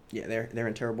not. Yeah, they're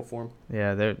in terrible form.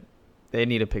 Yeah, they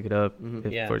need to pick it up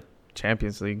for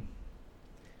Champions League.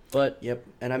 But Yep,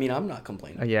 and I mean I'm not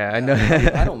complaining. Yeah, I know.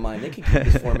 I don't mind. They can keep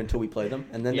this form until we play them,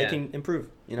 and then Yeah. they can improve.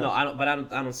 no, I don't. But I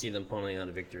don't see them pulling out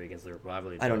a victory against Liverpool.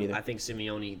 I don't either. I think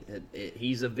Simeone,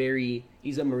 he's a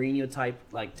Mourinho type,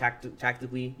 like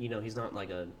tactically. He's not like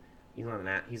a He's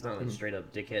not like a straight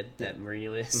up dickhead that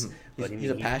Mourinho is. But He's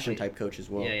a passion type coach as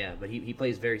well. Yeah. But he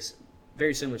plays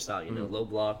very similar style. You know, low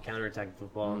block, counterattacking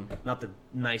football. Not the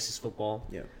nicest football.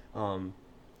 Yeah.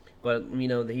 But you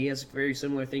know he has a very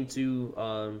similar thing to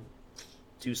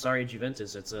Sarri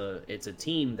Juventus. It's a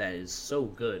team that is so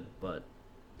good, but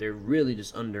they're really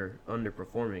just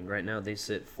underperforming right now. They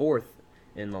sit fourth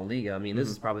in La Liga. I mean, this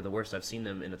is probably the worst I've seen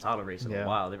them in a title race in a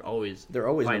while. They're always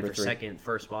fighting fighting for for second,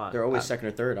 first spot. They're always second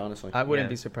or third, honestly. I wouldn't Yeah.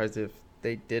 be surprised if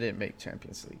they didn't make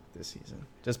Champions League this season.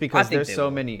 Just because think there's they so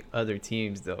will. many other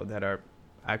teams though that are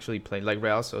actually playing, like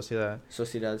Real Sociedad.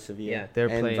 Sociedad, Sevilla, Yeah. They're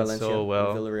and playing Valencia, so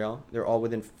well. and Villarreal. They're all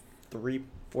within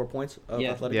 3-4 points of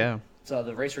Atletico. Yeah, So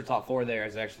the race for top four there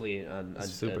is actually a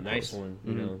Super nice close.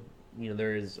 one. You know,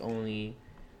 there's only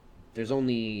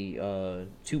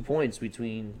 2 points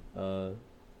between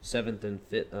seventh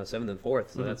and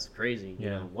fourth. So that's crazy. You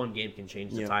Yeah. know, one game can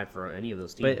change the Yeah. tide for any of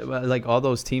those teams. but like all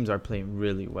those teams are playing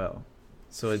really well,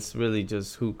 so it's really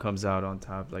just who comes out on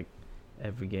top like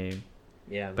every game.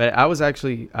 yeah, But I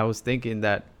was thinking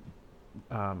that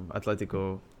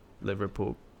Atletico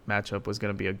Liverpool matchup was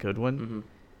gonna be a good one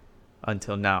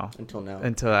until now.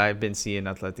 Until I've been seeing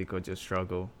Atletico just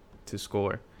struggle to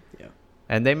score. Yeah.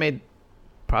 And they made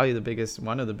probably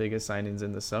one of the biggest signings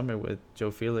in the summer with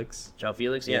Joe Felix. João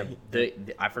Felix. Yeah.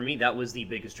 For me, that was the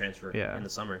biggest transfer Yeah. in the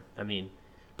summer. I mean,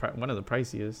 One of the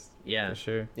priciest, yeah, for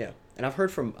sure. Yeah, and I've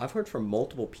heard from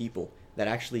multiple people that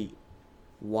actually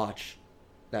watch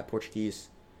that Portuguese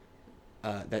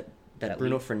that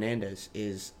Bruno league. Fernandes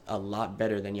is a lot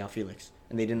better than João Felix,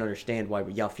 and they didn't understand why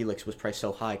João Felix was priced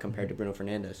so high compared to Bruno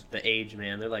Fernandes. the age,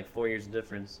 man, they're like 4 years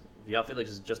difference. João Felix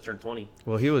has just turned 20.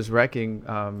 Well, he was wrecking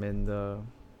in the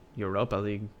Europa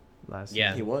League last Yeah.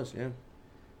 season. He was, yeah.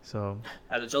 So,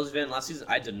 As a Chelsea fan, last season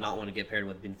I did not want to get paired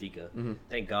with Benfica.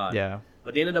 Thank God. yeah.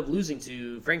 But they ended up losing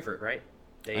to Frankfurt, right?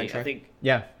 I Eintracht? think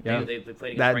Yeah. they played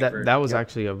against That Frankfurt. that was Yep.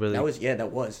 actually a really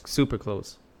That was. super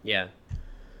close. Yeah.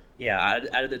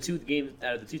 Out of the two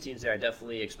teams there, I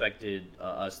definitely expected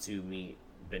us to meet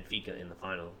Benfica in the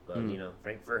final. But you know,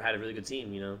 Frankfurt had a really good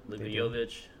team. You know, Luka did.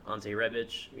 Jovic, Ante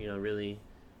Rebic. You know, really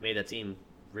made that team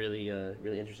really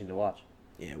interesting to watch.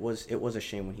 Yeah, it was a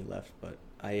shame when he left, but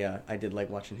I did like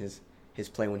watching his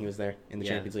play when he was there in the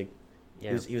Yeah. Champions League.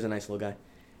 Yeah. He was a nice little guy.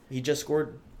 He just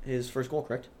scored his first goal,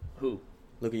 correct? Who?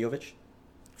 Luka Jovic.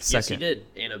 Yes, he Second. did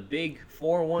in a big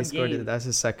 4-1 He scored game. that's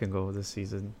his second goal this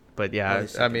season. But Oh, yeah,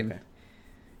 his I second, mean, okay.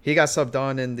 he got subbed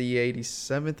on in the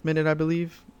 87th minute, I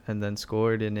believe, and then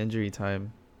scored in injury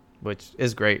time, which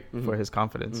is great for his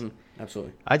confidence.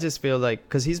 Absolutely. I just feel like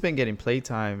because he's been getting play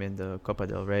time in the Copa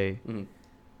del Rey,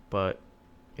 but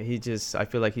I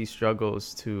feel like he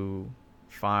struggles to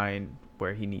find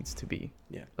where he needs to be.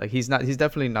 Yeah. Like he's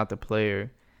definitely not the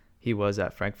player he was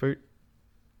at Frankfurt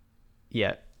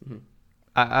yet.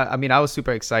 I mean, I was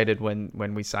super excited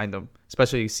when we signed him,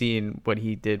 especially seeing what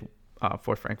he did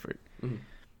for Frankfurt.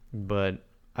 But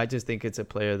I just think it's a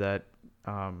player that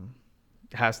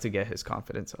has to get his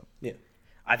confidence up. Yeah.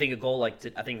 I think a goal like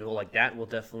that will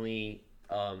definitely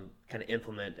kind of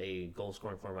implement a goal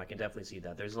scoring form. I can definitely see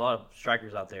that. There's a lot of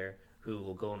strikers out there who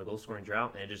will go on a goal scoring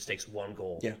drought, and it just takes one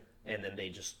goal. Yeah. And then they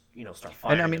just start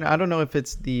firing. And I mean, I don't know if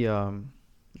it's the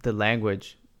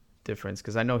language difference,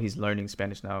 because I know he's learning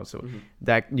Spanish now, so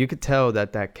that you could tell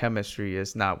that chemistry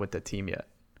is not with the team yet,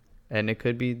 and it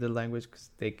could be the language because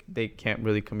they can't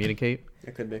really communicate.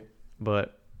 It could be.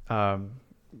 But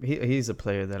he's a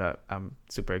player that I'm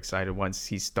super excited once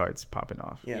he starts popping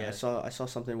off. Yeah, Yeah. I saw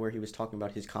something where he was talking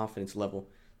about his confidence level,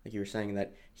 like you were saying,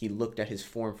 that he looked at his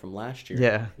form from last year.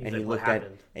 Yeah. He's and like, he "What looked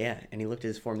happened?" and he looked at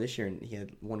his form this year, and he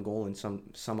had one goal in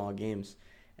some odd games,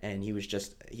 and he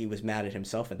was mad at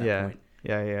himself at that point.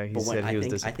 Yeah. He But said he was I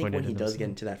disappointed. think when he in does himself. get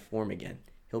into that form again,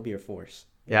 he'll be a force.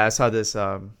 Yeah, I saw this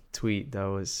tweet that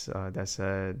was that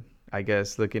said, I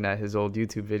guess looking at his old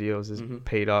YouTube videos is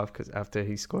paid off because after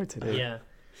he scored today. Yeah.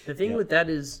 The thing Yeah. with that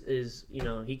is he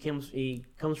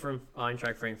comes from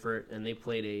Eintracht Frankfurt, and they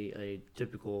played a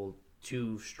typical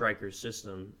two striker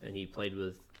system, and he played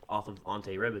with off of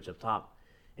Ante Rebic up top,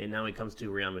 and now he comes to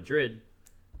Real Madrid,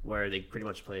 where they pretty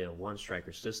much play a one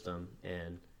striker system,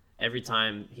 and every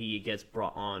time he gets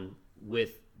brought on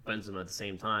with Benzema at the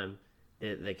same time,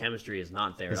 the chemistry is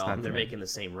not there It's at all. not They're there. making the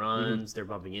same runs, they're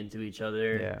bumping into each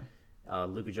other. Yeah.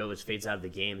 Luka Jovic fades out of the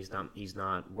game. He's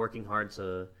not working hard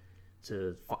to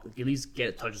at least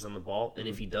get touches on the ball, and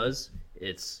if he does,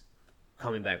 it's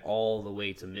coming back all the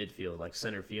way to midfield, like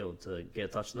center field, to get a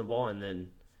touch on the ball, and then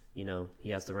he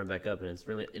has to run back up, and it's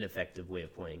really an ineffective way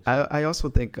of playing. I also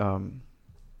think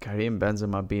Karim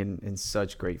Benzema being in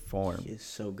such great form He is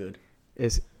so good.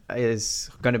 is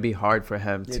going to be hard for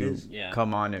him It to is. Yeah.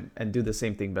 come on and do the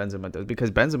same thing Benzema does,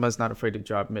 because Benzema's not afraid to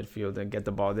drop midfield and get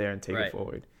the ball there and take Right. it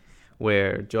forward,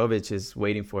 where Jovic is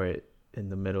waiting for it in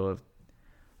the middle of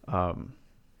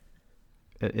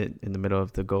in the middle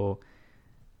of the goal.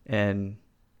 And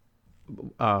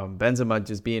Benzema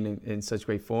just being in such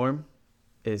great form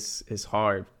is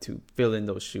hard to fill in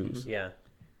those shoes. Yeah.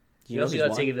 You You know also who's got to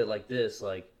one? think of it like this.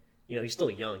 Like, he's still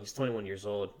young. He's 21 years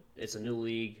old. It's a new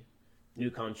league, new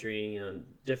country,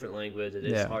 different language. It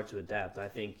is Yeah. hard to adapt. I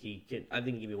think he can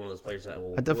be one of those players that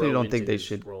will. I definitely grow don't think into they his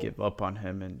should role. give up on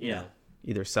him and Yeah.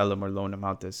 either sell him or loan him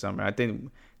out this summer. I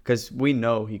think because we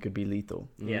know he could be lethal.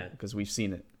 Yeah. Because we've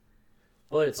seen it.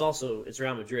 But it's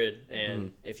Real Madrid,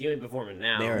 and if you ain't performing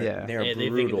now, They are, Yeah. they are and they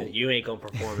brutal. think that you ain't gonna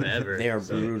perform ever. They are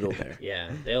So, brutal there.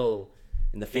 Yeah, they'll.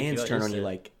 And the Think fans about turn on instant. you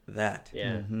like that.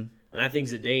 Yeah, Mm-hmm. and I think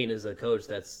Zidane is a coach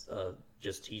that's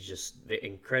he's just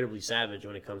incredibly savage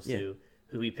when it comes Yeah. to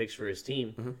who he picks for his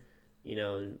team.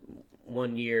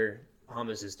 1 year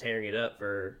James is tearing it up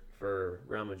for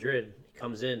Real Madrid. He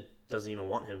comes in, doesn't even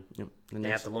want him. Yep. The They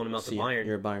next- have to loan him out to see ya. Bayern.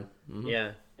 You're a Bayern. Mhm.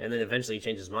 Yeah, and then eventually he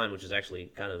changed his mind, which is actually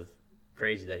kind of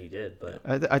crazy that he did. But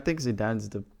I think Zidane's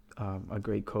a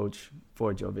great coach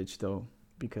for Jovic, though,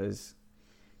 because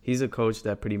he's a coach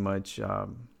that pretty much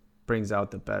brings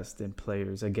out the best in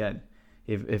players. Again,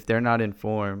 if they're not in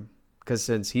form, because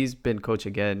since he's been coach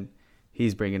again,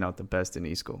 he's bringing out the best in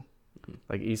Isco.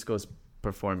 Like, Isco's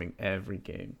performing every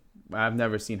game. I've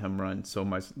never seen him run so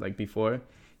much. Like, before,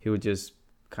 he would just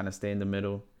kind of stay in the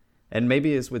middle. And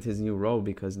maybe it's with his new role,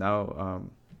 because now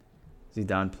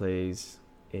Zidane plays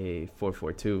a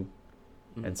 4-4-2,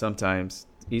 and sometimes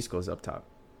Isco's up top,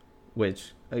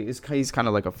 which he's kind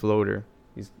of like a floater.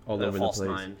 He's all the over the false place.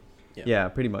 nine. Yeah,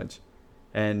 pretty much.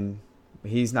 And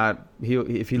he's not.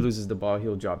 If he loses the ball,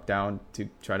 he'll drop down to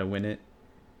try to win it,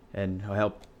 and he'll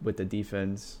help with the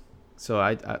defense. So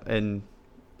and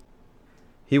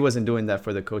he wasn't doing that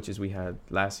for the coaches we had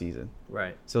last season.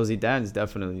 Right. So Zidane's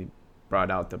definitely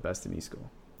brought out the best in Isco.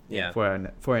 Yeah.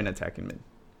 For an attacking mid.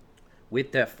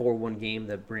 With that 4-1 game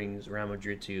that brings Real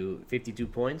Madrid to 52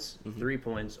 points, 3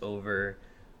 points over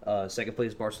second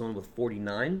place Barcelona with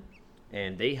 49,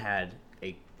 and they had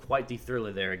quite the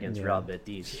thriller there against Real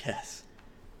Betis. Yes.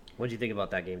 What did you think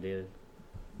about that game, David?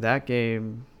 That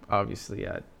game, obviously,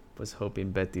 I was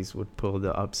hoping Betis would pull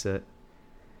the upset.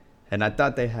 And I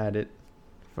thought they had it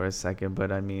for a second,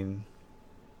 but I mean,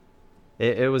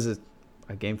 it was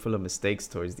a game full of mistakes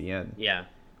towards the end, Yeah.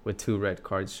 with 2 red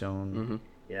cards shown. Mm-hmm.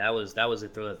 Yeah, that was a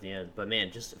thrill at the end. But man,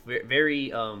 just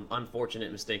very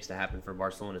unfortunate mistakes to happen for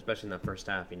Barcelona, especially in that first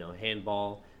half.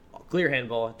 Handball, clear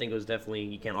handball. I think it was definitely,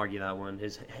 you can't argue that one.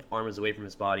 His arm was away from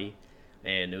his body,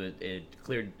 and it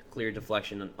clear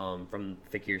deflection from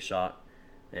Fekir's shot,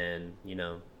 and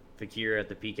Fekir at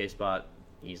the PK spot,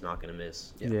 he's not gonna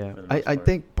miss. Yeah, for the most I part.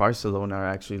 think Barcelona are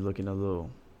actually looking a little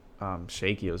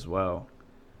shaky as well.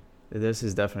 This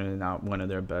is definitely not one of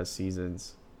their best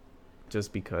seasons,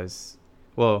 just because,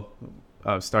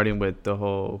 starting with the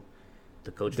whole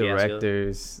the coach fiasco.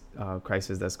 directors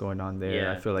crisis that's going on there.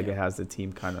 Yeah, I feel like yeah. it has the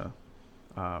team kind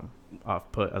of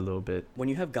off put a little bit. When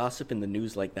you have gossip in the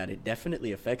news like that, it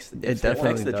definitely affects. It definitely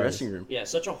affects the does. dressing room. Yeah,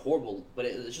 such a horrible, but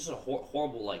it's just a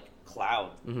horrible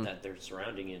cloud that they're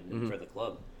surrounding in for the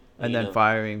club. And then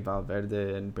firing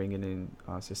Valverde and bringing in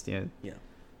Sestien. Yeah.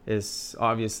 Is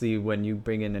obviously, when you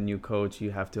bring in a new coach,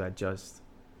 you have to adjust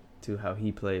to how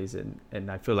he plays, and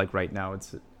I feel like right now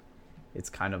it's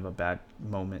kind of a bad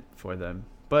moment for them.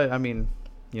 But I mean,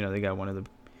 they got one of the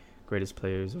greatest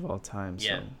players of all time.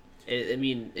 Yeah. So.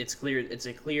 It's clear. It's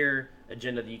a clear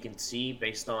agenda that you can see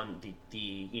based on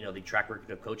the track record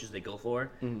of coaches they go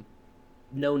for.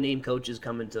 No name coaches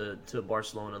come into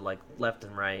Barcelona like left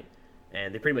and right,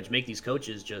 and they pretty much make these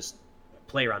coaches just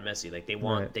play around Messi. Like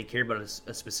they care about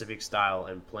a specific style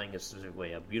and playing a specific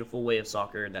way, a beautiful way of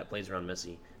soccer that plays around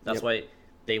Messi. That's why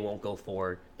they won't go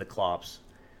for the Klopps,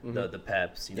 the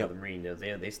Peps, the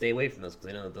Mourinho. They stay away from those because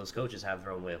they know that those coaches have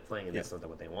their own way of playing, and that's not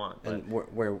what they want. But And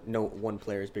where no one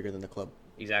player is bigger than the club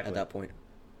exactly at that point.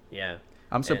 Yeah.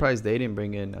 I'm surprised they didn't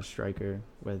bring in a striker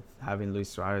with having Luis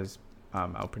Suarez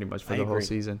out pretty much for I the whole agree.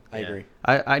 season. I agree.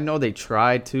 I know they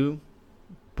tried to,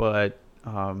 but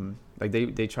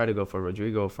they tried to go for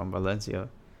Rodrigo from Valencia,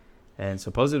 and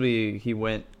supposedly he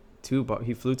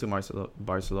flew to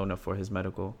Barcelona for his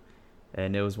medical,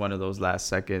 and it was one of those last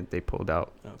second they pulled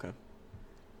out. Okay.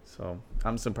 So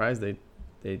I'm surprised they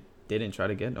didn't try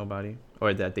to get nobody,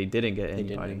 or that they didn't get They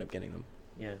anybody. didn't end up getting them.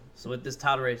 Yeah. So with this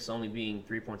title race only being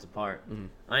 3 points apart,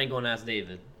 I ain't going to ask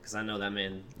David because I know that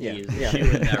man. Yeah. He is Yeah.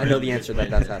 chewing that I know Real the Madrid answer win.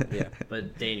 that's happened. Yeah.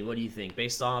 But Danny, what do you think?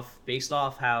 Based off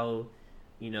how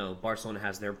Barcelona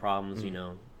has their problems.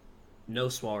 No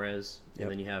Suarez, Yep.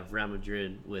 and then you have Real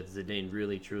Madrid with Zidane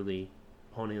really truly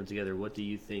honing them together. What do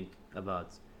you think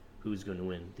about who's going to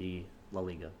win the La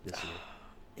Liga this year?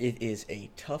 It is a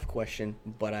tough question,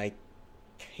 but I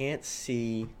can't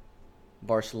see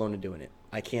Barcelona doing it.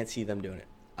 I can't see them doing it.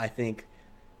 I think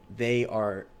they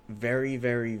are very,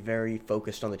 very, very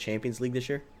focused on the Champions League this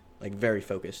year. Like, very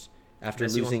focused. After Messi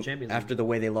won the losing, Champions League. after the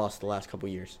way they lost the last couple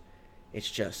of years. It's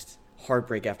just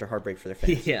heartbreak after heartbreak for their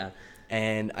fans. Yeah.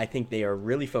 And I think they are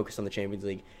really focused on the Champions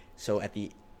League. So at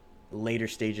the later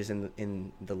stages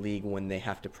in the league, when they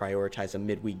have to prioritize a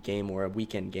midweek game or a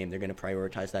weekend game, they're going to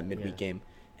prioritize that midweek game.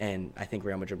 And I think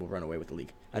Real Madrid will run away with the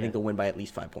league. I think they'll win by at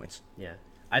least 5 points. Yeah,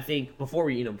 I think before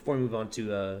we move on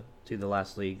to the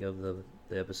last league of the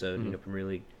episode, Premier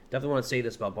League, definitely want to say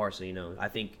this about Barca. I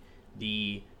think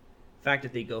the fact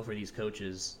that they go for these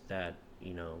coaches that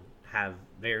have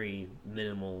very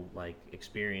minimal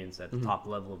experience at the top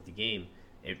level of the game,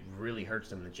 it really hurts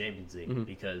them in the Champions League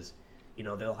because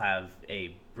they'll have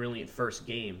a brilliant first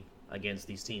game against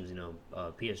these teams.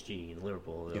 PSG and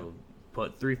Liverpool, they'll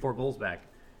put 3-4 goals back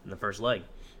in the first leg,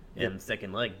 and the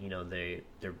second leg,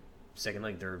 their second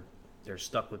leg, they're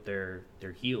stuck with their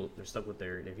heels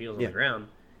on the ground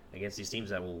against these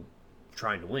teams that will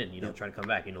trying to win, trying to come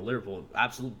back. Liverpool,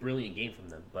 absolute brilliant game from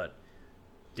them, but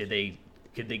could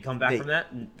they come back from that?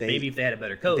 Maybe if they had a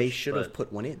better coach. They should have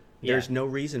put one in. There's no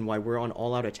reason why we're on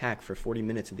all-out attack for 40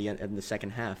 minutes at the end of the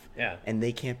second half, and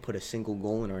they can't put a single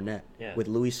goal in our net with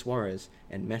Luis Suarez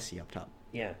and Messi up top.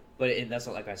 Yeah, but that's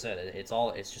not, like I said, it's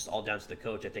just all down to the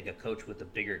coach. I think a coach with a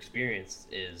bigger experience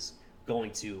is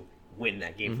going to win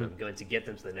that game for them, going to get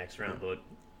them to the next round. But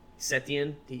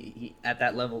Setien, he at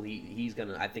that level, he's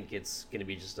gonna. I think it's gonna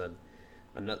be just a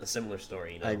similar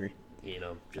story. I agree.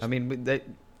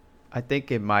 I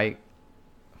think it might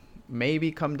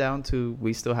maybe come down to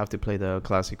we still have to play the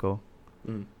Clásico,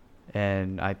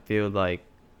 and I feel like,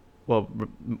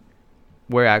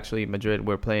 we're actually Madrid.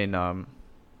 We're playing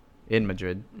in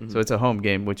Madrid, so it's a home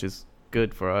game, which is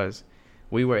good for us.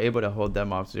 We were able to hold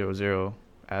them off 0-0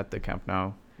 at the Camp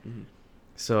Nou,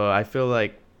 so I feel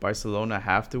like Barcelona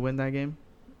have to win that game,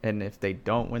 and if they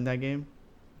don't win that game,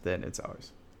 then it's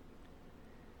ours.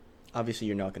 Obviously,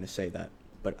 you're not going to say that,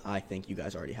 but I think you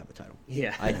guys already have the title.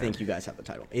 Yeah. I think you guys have the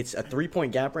title. It's a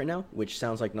 3-point gap right now, which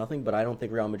sounds like nothing, but I don't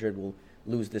think Real Madrid will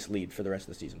lose this lead for the rest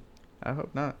of the season. I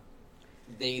hope not.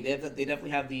 They definitely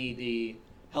have the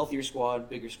healthier squad,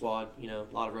 bigger squad. A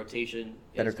lot of rotation.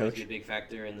 Better it's going coach. to be a big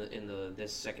factor in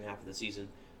this second half of the season.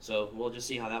 So we'll just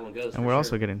see how that one goes. And we're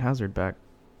also getting Hazard back,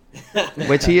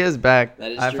 which he is back.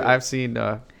 That is I've true. seen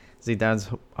Zidane's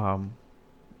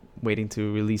waiting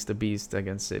to release the beast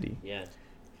against City.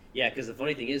 Yeah, because the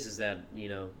funny thing is that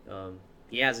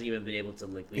he hasn't even been able to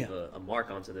leave a mark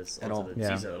onto the season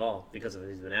at all because of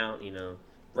he's been out.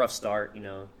 Rough start.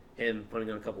 Him putting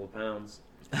on a couple of pounds.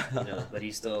 But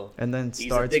he's still and then he's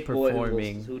starts a thick boy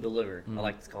performing. who deliver. I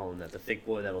like to call him that, the thick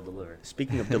boy that'll deliver.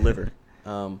 Speaking of deliver,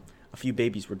 a few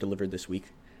babies were delivered this week.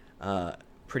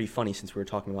 Pretty funny since we were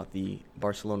talking about the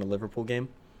Barcelona-Liverpool game.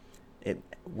 It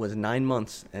was 9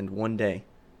 months and 1 day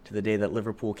to the day that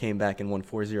Liverpool came back and won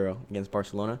 4-0 against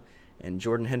Barcelona, and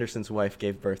Jordan Henderson's wife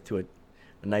gave birth to a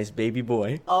nice baby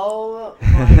boy. Oh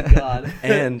my God!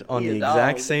 And on the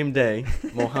exact same day,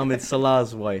 Mohamed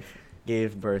Salah's wife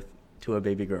gave birth to a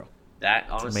baby girl. That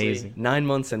honestly, amazing. 9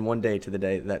 months and 1 day to the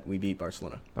day that we beat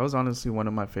Barcelona. That was honestly one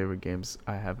of my favorite games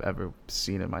I have ever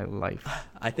seen in my life.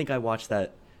 I think I watch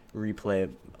that replay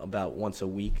about once a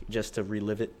week just to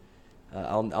relive it.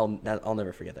 I'll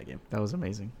never forget that game. That was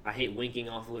amazing. I hate winking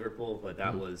off Liverpool, but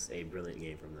that was a brilliant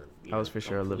game from them. I was for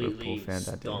sure a Liverpool fan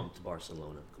that day. Stumped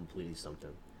Barcelona, completely stumped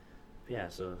them. Yeah,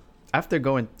 so After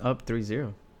going up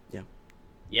 3-0.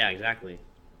 yeah, exactly.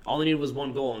 All they needed was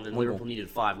one goal, and then One Liverpool goal. needed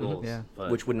 5 goals. Yeah.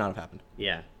 But, Which would not have happened.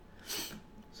 yeah.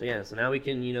 So now we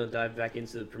can dive back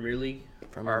into the Premier League,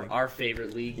 Premier League. our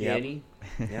favorite league, Yep. Danny.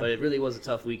 Yep. But it really was a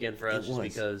tough weekend for us It just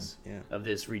was. because Yeah. of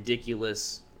this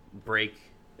ridiculous break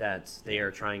that they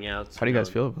are trying out. How do you guys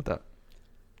feel about that?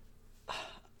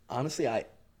 Honestly, I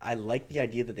like the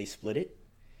idea that they split it,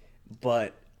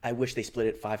 but I wish they split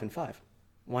it 5 and 5.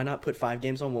 Why not put 5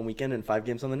 games on one weekend and 5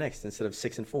 games on the next instead of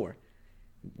 6 and 4?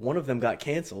 One of them got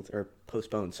canceled or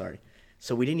postponed, sorry.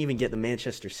 So we didn't even get the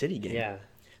Manchester City game. Yeah.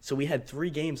 So we had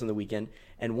 3 games on the weekend,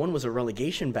 and one was a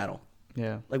relegation battle.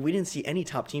 Yeah. Like, we didn't see any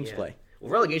top teams Yeah. play.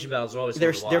 Well, relegation battles are always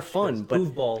They're- fun to watch. they're fun, There's but-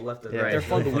 goofball left and Yeah, right. They're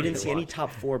fun, but we Funny didn't to see any watch. top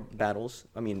 4 battles.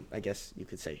 I mean, I guess you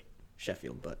could say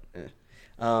Sheffield, but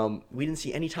we didn't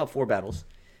see any top 4 battles,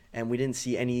 and we didn't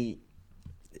see any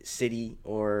City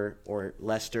or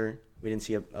Leicester. We didn't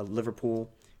see a Liverpool.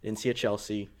 Didn't see a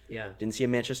Chelsea. Yeah. Didn't see a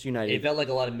Manchester United. It felt like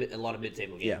a lot of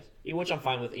mid-table games. Yeah. Which I'm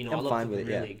fine with. I I'm love fine the with it,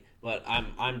 Premier yeah. League, but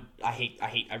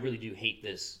I really do hate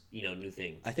this, new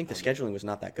thing. I think the scheduling was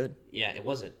not that good. Yeah, it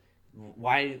wasn't.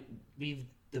 Why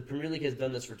the Premier League has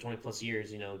done this for 20 plus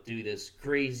years, do this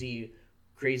crazy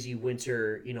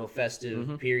winter,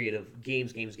 festive period of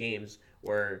games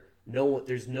where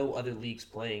there's no other leagues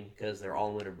playing because they're all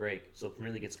in winter break. So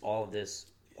Premier League gets all this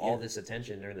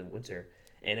attention during the winter.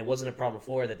 And it wasn't a problem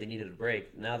before that they needed a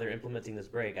break. Now they're implementing this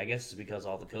break. I guess it's because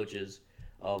all the coaches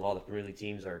of all the Premier League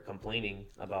teams are complaining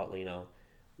about,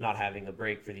 not having a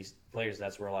break for these players.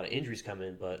 That's where a lot of injuries come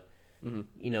in. But,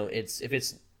 if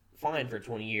it's fine for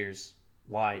 20 years,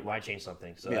 why change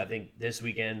something? So I think this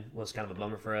weekend was kind of a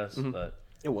bummer for us. But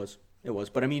It was.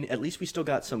 But, I mean, at least we still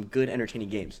got some good, entertaining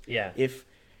games. Yeah. If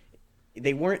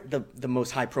they weren't the most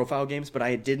high-profile games, but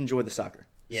I did enjoy the soccer.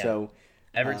 Yeah. So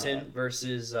Everton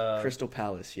versus Crystal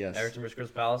Palace, yes. Everton versus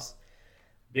Crystal Palace.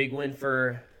 Big win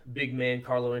for big man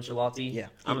Carlo Ancelotti. Yeah.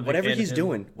 I'm a big Whatever fan he's of him.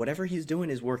 doing, whatever he's doing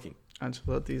is working.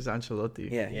 Ancelotti's Ancelotti.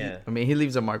 Yeah. Yeah. I mean, he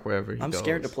leaves a mark wherever he I'm goes.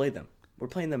 scared to play them. We're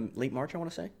playing them late March, I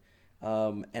want to say.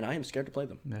 And I am scared to play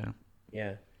them. Yeah.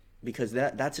 Yeah. Because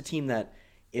that's a team that,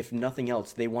 if nothing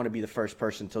else, they want to be the first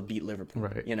person to beat Liverpool.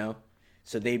 Right.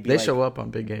 So they show up on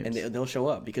big games. and they'll show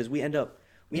up because we end up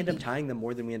tying them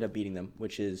more than we end up beating them,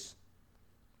 which is,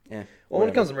 Well, when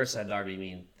it comes to Merseyside Derby, I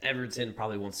mean, Everton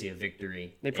probably won't see a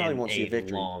victory. They probably in won't see a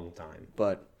victory. long time.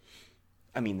 But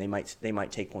I mean, they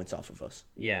might take points off of us.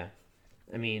 Yeah,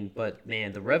 I mean, but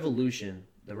man, the revolution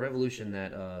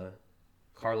that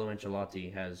Carlo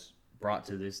Ancelotti has brought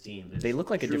to this team. Is They look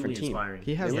like a truly different team. Inspiring.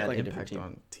 He has They that look like a different impact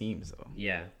team. on teams, though.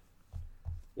 Yeah.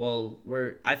 Well,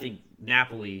 I think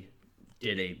Napoli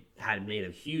had made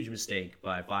a huge mistake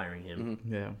by firing him.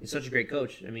 Yeah. He's such a great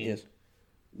coach. I mean, Yes.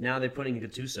 now they're putting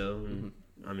Gattuso. And,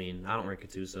 I mean, I don't rate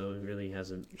Gattuso. He really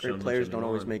hasn't shown Great much players of don't an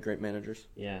always arm. make great managers.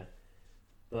 Yeah,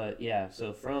 but yeah.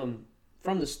 So from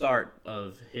the start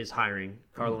of his hiring,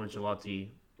 Carlo Ancelotti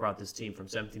brought this team from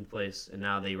 17th place, and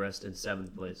now they rest in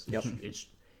 7th place. Yep.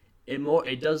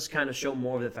 It does kind of show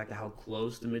more of the fact of how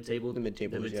close the mid-table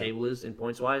is, is in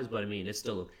points wise. But I mean, it's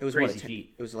still It was crazy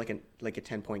feat. It was like a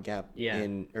 10-point gap. Yeah.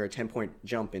 Or a 10-point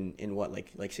jump in what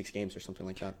like 6 games or something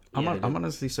like that. I'm Yeah, I'm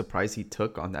honestly surprised he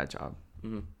took on that job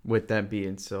with them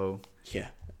being so Yeah.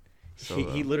 So,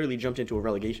 he literally jumped into a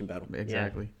relegation battle.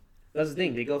 exactly. That's the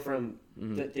thing. They go from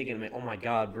thinking, "Oh my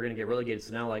God, we're gonna get relegated,"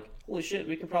 to now like, "Holy shit,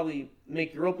 we can probably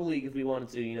make Europa League if we wanted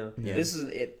to." Yeah. This is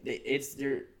it.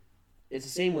 It's the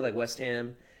same with like West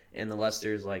Ham and the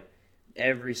Leicesters. Like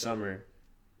every summer,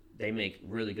 they make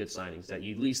really good signings that at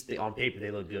least on paper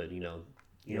they look good.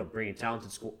 Bringing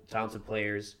talented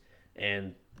players,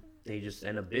 and they just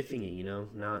end up biffing it.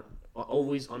 Not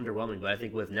always underwhelming, but I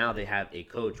think now they have a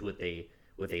coach with a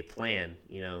plan.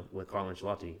 With Carlo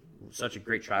Ancelotti, such a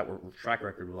great track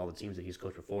record with all the teams that he's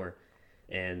coached before,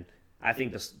 and I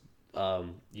think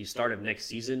the start of next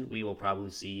season we will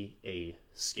probably see a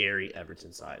scary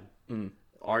Everton side,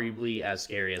 arguably as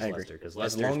scary as I agree. Leicester, because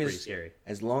Leicester is pretty scary.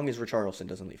 As long as Richarlison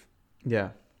doesn't leave.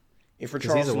 Yeah. If 'Cause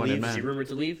he's a Richarlison one-man leaves, man. Is he rumored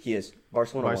to leave? he is.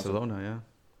 Barcelona wants him. Barcelona,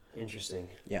 yeah. Interesting.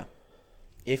 Yeah.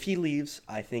 If he leaves,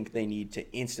 I think they need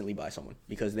to instantly buy someone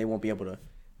because they won't be able to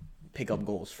pick up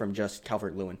goals from just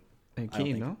Calvert-Lewin. And I don't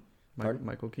Keane, think- no? Pardon?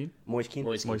 Michael Keane? Moise Keane?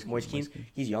 Moise Keane.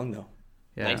 He's young, though.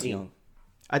 Yeah. 19. He's young.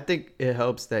 I think it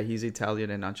helps that he's Italian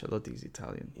and Ancelotti's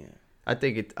Italian. Yeah. I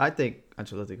think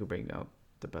Ancelotti could bring out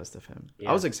the best of him. Yeah.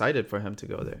 I was excited for him to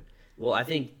go there. Well, I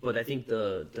think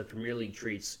the Premier League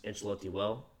treats Ancelotti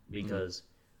well because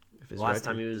If it's last right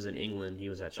time he was in England, he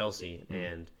was at Chelsea,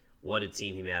 and what a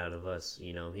team he made out of us.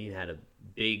 He had a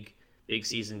big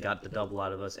season, got the double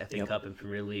out of us, FA Yep. Cup and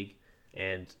Premier League,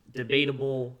 and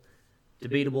debatable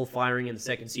firing in the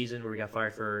second season where we got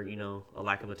fired for a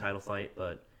lack of a title fight,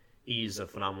 but he's a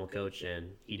phenomenal coach,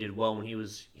 and he did well when he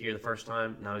was here the first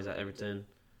time. Now he's at Everton,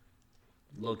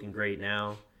 looking great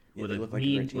now. Yeah, with they a look like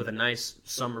a great team. with a nice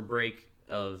summer break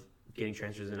of getting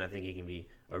transfers in, I think he can be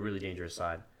a really dangerous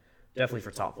side. Definitely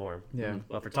for top four. Yeah.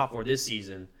 But for top four this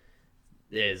season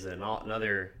is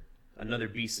another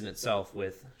beast in itself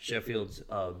with Sheffield's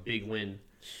big win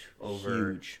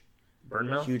over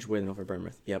Bournemouth. Huge win over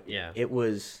Bournemouth. Yep. Yeah. It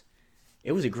was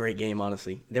a great game,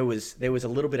 honestly. There was a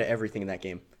little bit of everything in that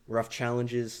game. Rough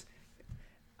challenges.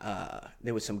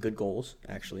 There was some good goals,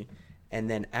 actually. And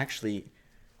then, actually,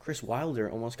 Chris Wilder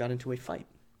almost got into a fight.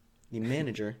 The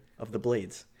manager of the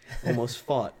Blades almost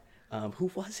fought.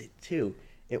 Who was it, too?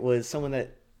 It was someone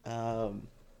that...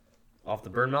 Off the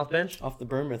Bournemouth bench? off the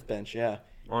Bournemouth bench, yeah.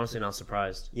 Honestly, not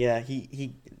surprised. Yeah,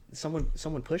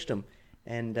 someone pushed him.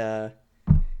 And it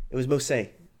was Mose.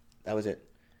 That was it.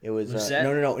 It was Musette?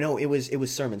 no. It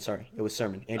was Sermon. Sorry, it was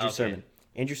Sermon. Andrew Okay. Sermon.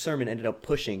 Andrew Sermon ended up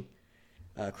pushing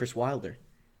Chris Wilder,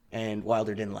 and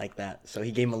Wilder didn't like that, so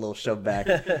he gave him a little shove back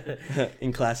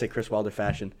in classic Chris Wilder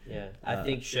fashion. Yeah, I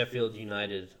think Sheffield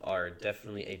United are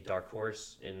definitely a dark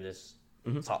horse in this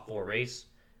top 4 race,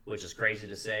 which is crazy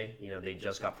to say. You know, they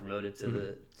just got promoted to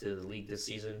the league this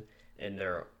season, and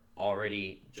they're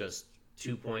already just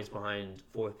 2 points behind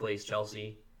 4th place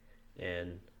Chelsea.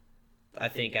 And I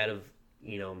think out of,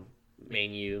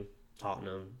 Man U,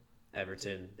 Tottenham,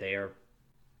 Everton, they are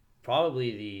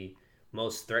probably the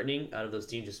most threatening out of those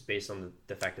teams, just based on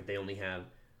the fact that they only have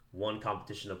one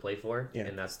competition to play for,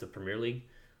 and that's the Premier League.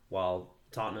 While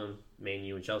Tottenham, Man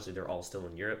U, and Chelsea, they're all still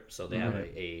in Europe, so they have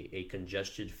a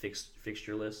congested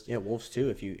fixture list. Yeah, Wolves too.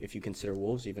 If you consider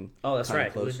Wolves even. Oh, that's kinda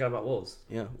right. close. We forgot about Wolves.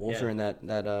 Yeah, Wolves are in that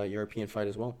European fight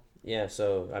as well. Yeah,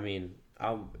 so I mean,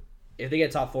 if they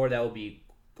get top 4, that would be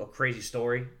a crazy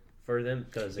story for them,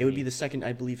 because It would be the second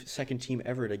team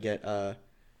ever to get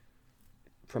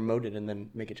promoted and then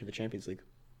make it to the Champions League.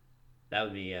 that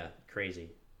would be crazy.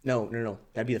 No.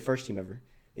 That'd be the first team ever.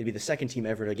 It'd be the second team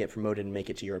ever to get promoted and make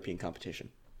it to European competition.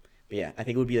 But yeah, I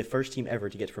think it would be the first team ever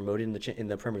to get promoted in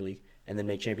the Premier League and then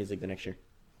make Champions League the next year.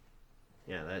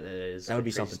 Yeah, that is That would a be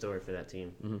crazy something. story for that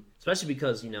team, especially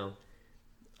because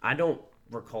I don't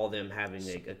recall them having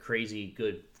a crazy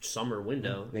good summer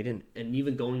window. They didn't. And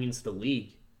even going into the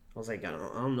league, I was like, I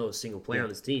don't know a single player on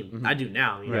this team. I do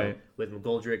now, Right. with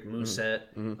McGoldrick,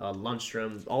 Musette,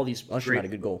 Lundstrom, all these Lundstrom had a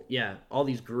good goal. Yeah, all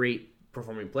these great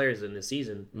performing players in this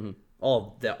season.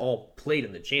 All played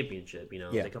in the championship. Yeah.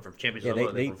 They come from championship Yeah, level,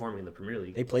 and they're they- performing in the Premier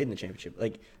League. They played in the championship.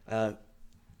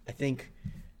 I think,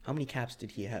 how many caps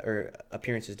did he have, or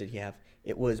appearances did he have?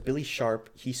 It was Billy Sharp.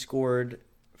 He scored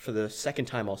for the second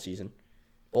time all season.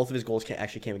 Both of his goals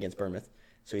actually came against Bournemouth,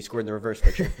 so he scored in the reverse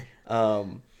picture.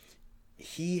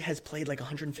 He has played like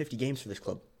 150 games for this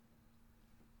club.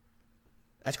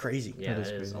 That's crazy. Yeah, That is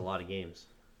that is crazy. a lot of games.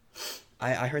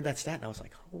 I heard that stat and I was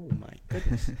like, oh my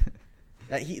goodness.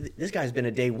 This guy's been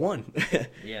a day one.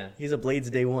 Yeah. He's a Blades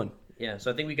day one. Yeah,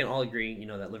 so I think we can all agree,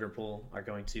 that Liverpool are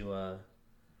going to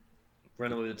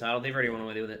run away with the title. They've already run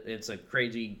away with it. It's a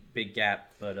crazy big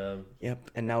gap, but Yep.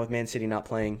 And now with Man City not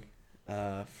playing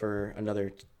for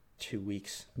another 2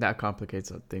 weeks, That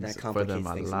complicates things that for complicates them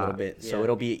a things a lot. little bit. So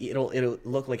Yeah. it'll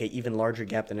look like an even larger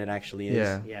gap than it actually is.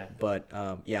 Yeah. yeah, But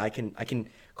I can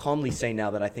calmly say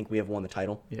now that I think we have won the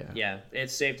title. Yeah. yeah,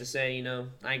 it's safe to say, I ain't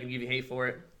gonna give you hate for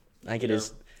it. I think You it know,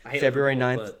 is I hate February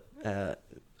Liverpool, 9th.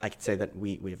 I can say that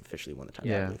we have officially won the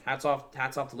title. I Yeah. believe. Hats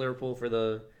off to Liverpool for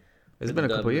the. It's for been a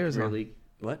the couple dub in the years Premier now. League.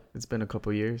 What? It's been a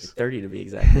couple years. 30 to be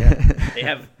exact. Yeah. They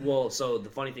have so the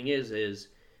funny thing is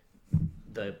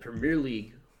the Premier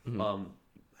League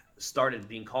started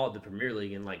being called the Premier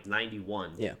League in like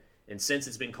 '91. Yeah. And since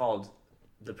it's been called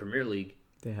the Premier League,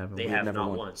 They haven't. they won. have never not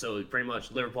won. won. So pretty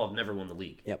much Liverpool have never won the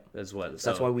league. Yep. That's what.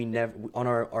 That's why we never, on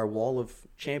our wall of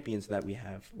champions that we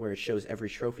have, where it shows every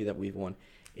trophy that we've won,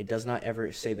 it does not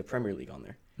ever say the Premier League on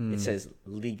there. It says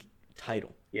league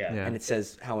title. Yeah. Yeah. And it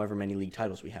says however many league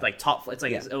titles we have. Like top. It's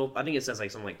like Yeah. I think it says like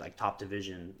something like top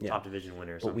division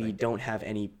winner or but something. we don't have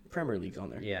any Premier Leagues on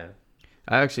there. Yeah.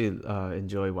 I actually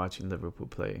enjoy watching Liverpool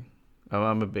play.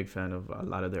 I'm a big fan of a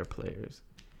lot of their players,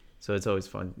 so it's always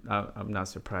fun. I'm not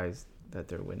surprised that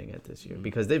they're winning it this year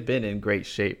because they've been in great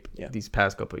shape these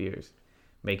past couple of years,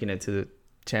 making it to the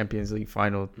Champions League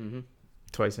final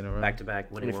twice in a row. Back to back,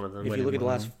 winning And one of them. if you look at the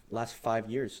winning last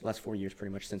 4 years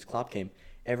pretty much since Klopp came,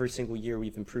 every single year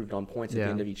we've improved on points at the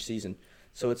Yeah. end of each season.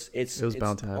 So it was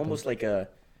bound to happen. almost like it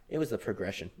was the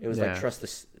progression. It was like Yeah.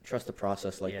 trust the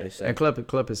process, like Yeah. they say. And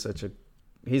Klopp is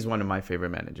he's one of my favorite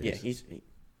managers. Yeah, he's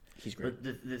great.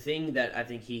 But the thing that I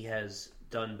think he has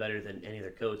done better than any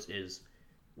other coach is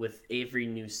with every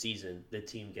new season, the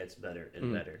team gets better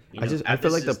and better. I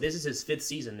feel like this is his 5th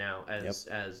season now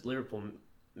as Liverpool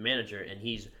manager, and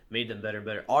he's made them better and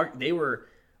better. They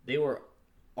were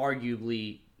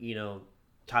arguably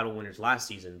title winners last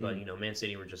season, but Man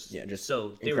City were just Yeah, just so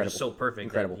they were incredible. just so perfect.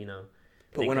 Incredible. That,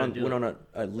 But they went couldn't do it. on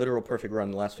a literal perfect run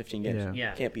in the last 15 games. Yeah.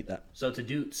 Yeah. Can't beat that. So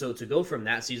to go from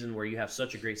that season where you have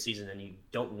such a great season and you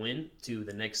don't win to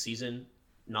the next season,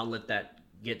 not let that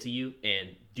get to you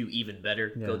and do even better,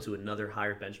 go to another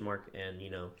higher benchmark, and I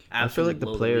feel like the absolutely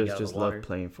blow players league out of just the water. love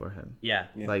playing for him. Yeah,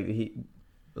 Like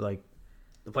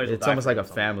the players will it's die almost for like a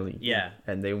him. family. Yeah.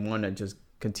 and they want to just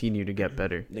continue to get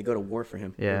better. They go to war for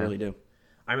him. Yeah. They really do.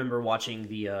 I remember watching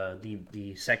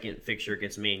the second fixture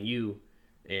against Man U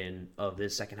of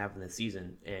this second half of the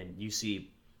season, and you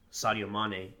see Sadio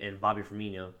Mane and Bobby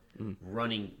Firmino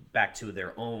running back to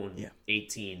their own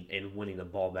 18 and winning the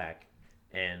ball back,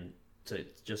 and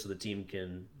just so the team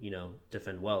can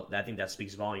defend well. I think that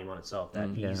speaks volume on itself. That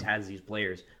he has these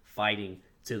players fighting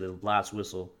to the last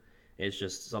whistle. It's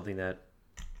just something that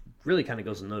really kind of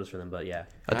goes unnoticed for them. But yeah,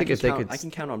 I think I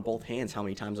can count on both hands how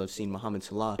many times I've seen Mohamed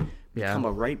Salah become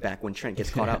a right back when Trent gets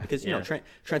caught out, because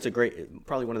Trent's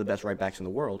probably one of the best right backs in the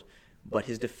world, but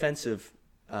his defensive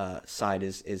side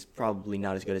is probably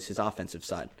not as good as his offensive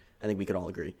side. I think we could all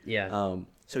agree. Yeah.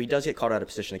 So he does get caught out of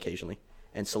position occasionally,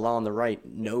 and Salah on the right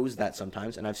knows that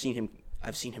sometimes, and I've seen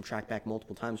him track back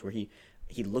multiple times where he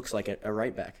looks like a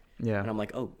right back. Yeah. And I'm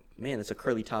like, oh man, it's a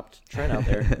curly topped Trent out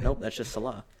there. Nope, that's just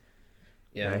Salah.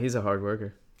 Yeah, he's a hard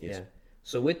worker. Yeah.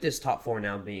 So with this top four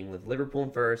now being with Liverpool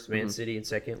in first, Man City in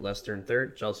second, Leicester in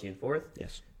third, Chelsea in fourth.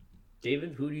 Yes.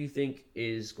 David, who do you think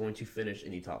is going to finish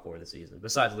in the top four this season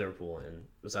besides Liverpool in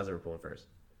first?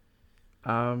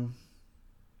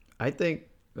 I think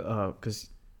because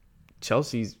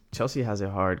Chelsea has it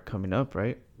hard coming up,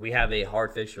 right? We have a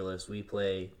hard fixture list. We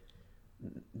play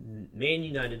Man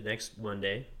United next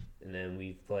Monday, and then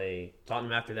we play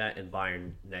Tottenham after that, and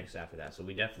Bayern next after that. So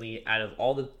we definitely, out of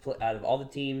all the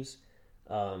teams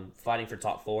fighting for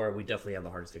top four, we definitely have the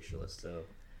hardest fixture list. So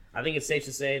I think it's safe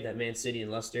to say that Man City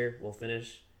and Leicester will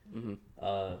finish in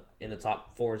the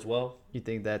top four as well. You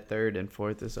think that third and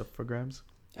fourth is up for grabs?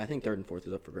 I think third and fourth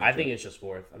is up for grabs. I think it's just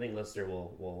fourth. I think Leicester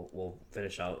will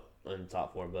finish out in the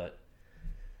top four, but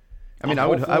I mean, I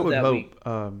would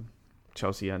hope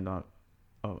Chelsea end up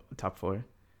top four.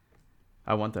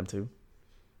 I want them to,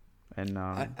 and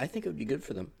I think it would be good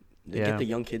for them to get the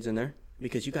young kids in there,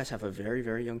 because you guys have a very,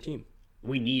 very young team.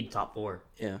 We need top four.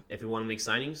 Yeah. If we want to make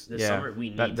signings this summer,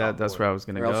 we need top that's four. where I was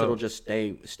going to go. Or else it'll just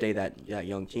stay that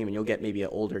young team, and you'll get maybe an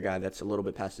older guy that's a little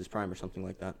bit past his prime or something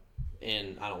like that.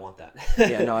 And I don't want that.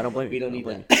 Yeah, no, I don't blame you. We don't need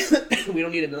that. We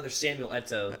don't need another Samuel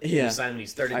Eto'o. Yeah. Who signed when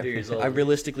he's 33 years old. I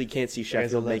realistically can't see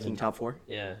Sheffield making top four.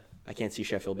 Yeah. I can't see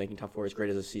Sheffield making top four as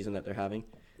great as the season that they're having.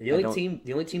 The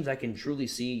only teams I can truly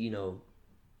see,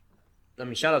 I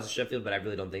mean, shout out to Sheffield, but I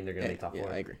really don't think they're going to make top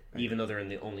four. I agree. Even though they're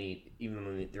only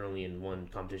in one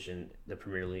competition, the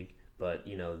Premier League. But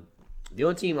the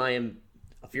only team I am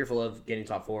fearful of getting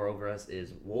top four over us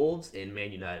is Wolves and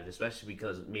Man United, especially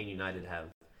because Man United have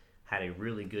had a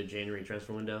really good January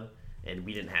transfer window, and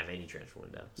we didn't have any transfer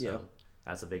window. So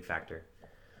that's a big factor.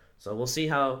 So we'll see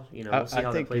how how that plays out.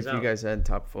 I think if you guys had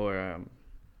top four,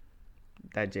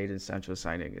 that Jadon Sancho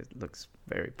signing looks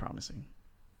very promising.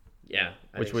 Yeah,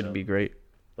 which would be great.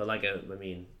 But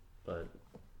but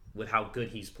with how good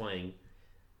he's playing,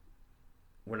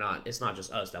 it's not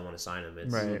just us that want to sign him.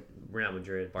 It's Real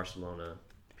Madrid, Barcelona,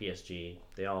 PSG.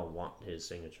 They all want his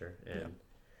signature.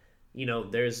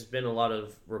 And there's been a lot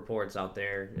of reports out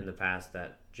there in the past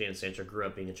that Jadon Sancho grew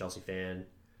up being a Chelsea fan.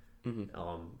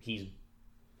 Mm-hmm. He's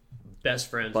best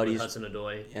friends with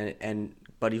Hudson-Odoi. And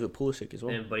buddies with Pulisic as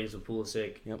well.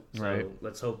 Yep. So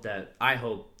let's hope I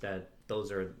hope that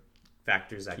those are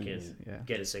factors that can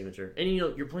get his signature. And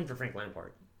you're playing for Frank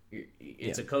Lampard.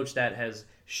 It's a coach that has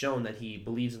shown that he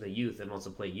believes in the youth and wants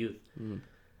to play youth.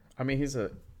 I mean, he's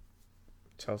a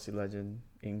Chelsea legend,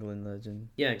 England legend.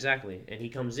 Yeah, exactly. And he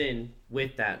comes in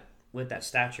with that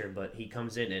stature, but he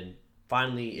comes in and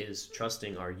finally is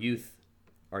trusting our youth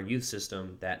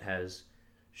system that has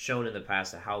shown in the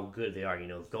past how good they are.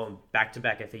 Going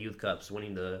back-to-back FA Youth Cups,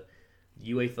 winning the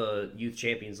UEFA Youth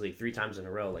Champions League 3 times in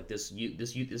a row. Like this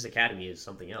academy is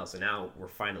something else, and now we're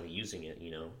finally using it.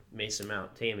 Mason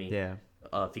Mount, Tammy,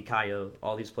 Fikayo,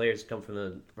 all these players come from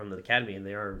the academy, and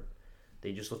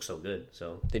they just look so good.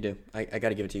 So they do. I got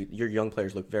to give it to you. Your young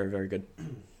players look very, very good.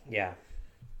 Yeah.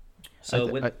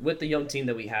 So with the young team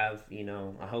that we have,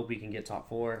 I hope we can get top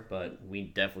four, but we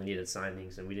definitely needed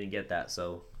signings, and we didn't get that.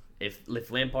 So if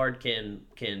Lampard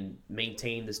can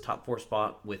maintain this top four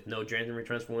spot with no January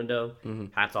transfer window,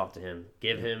 hats off to him.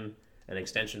 Give him an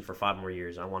extension for 5 more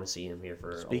years. I want to see him here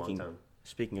for a long time.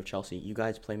 Speaking of Chelsea, you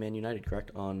guys play Man United, correct?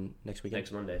 On next weekend?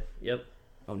 Next Monday. Yep.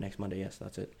 Oh, next Monday. Yes,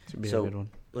 that's it. Should be a good one.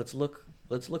 Let's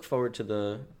look forward to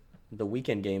the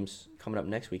weekend games coming up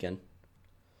next weekend.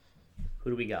 Who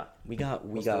do we got? We got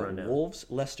Wolves,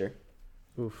 Leicester.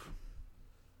 Oof.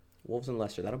 Wolves and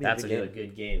Leicester. That'll be a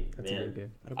good game. That's a good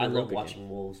game. I love watching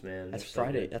Wolves, man. That's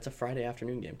Friday. That's a Friday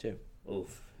afternoon game too.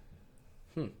 Oof.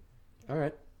 All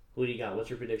right. Who do you got? What's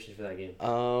your prediction for that game?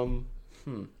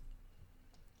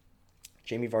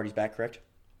 Jamie Vardy's back, correct?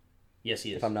 Yes,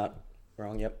 he is. If I'm not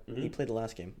wrong, yep. Mm-hmm. He played the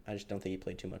last game. I just don't think he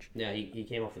played too much. Yeah, he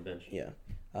came off the bench. Yeah.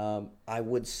 I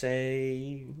would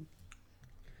say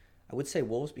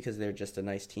Wolves because they're just a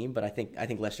nice team, but I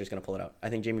think Leicester's going to pull it out. I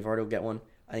think Jamie Vardy will get one.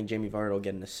 I think Jamie Vardy will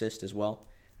get an assist as well.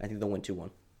 I think they'll win 2-1.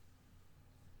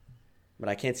 But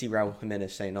I can't see Raul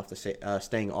Jimenez staying off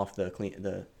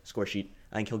the score sheet.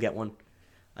 I think he'll get one.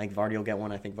 I think Vardy will get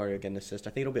one. I think Vardy will get an assist.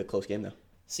 I think it'll be a close game though.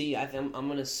 See, I'm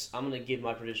gonna give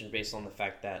my prediction based on the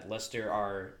fact that Leicester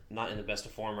are not in the best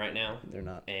of form right now. They're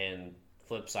not. And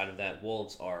flip side of that,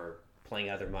 Wolves are playing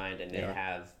out of their mind, and they Yeah.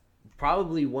 have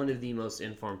probably one of the most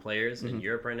informed players in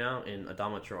Europe right now in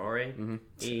Adama Traore. Mm-hmm.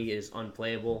 He is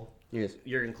unplayable. Yes.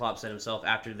 Jurgen Klopp said himself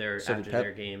after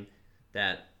their game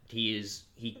that he's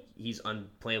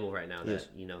unplayable right now. Yes.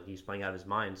 That he's playing out of his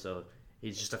mind. So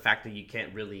it's just a factor you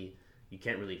can't really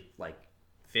like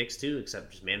fix to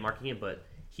except just man marking him. But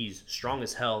he's strong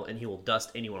as hell, and he will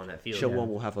dust anyone on that field. Chilwell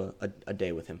will have a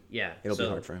day with him. Yeah, it'll be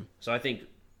hard for him. So I think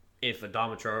if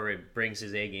Adama Traore brings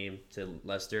his A game to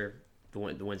Leicester, the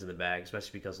win's in the bag,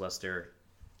 especially because Leicester,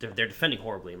 they're defending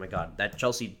horribly. Oh my God, that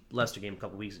Chelsea-Leicester game a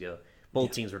couple weeks ago,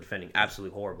 both teams were defending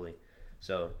absolutely horribly.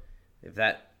 So if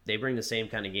they bring the same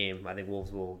kind of game, I think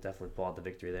Wolves will definitely pull out the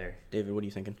victory there. David, what are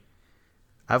you thinking?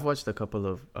 I've watched a couple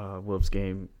of Wolves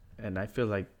game, and I feel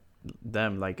like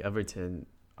them, like Everton,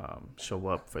 show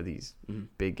up for these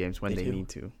big games when they need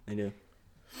to. They do.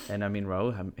 And I mean,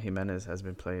 Raul Jimenez has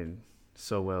been playing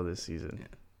so well this season. Yeah.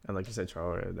 And like you said,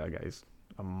 Traore, that guy's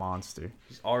a monster.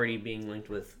 He's already being linked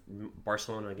with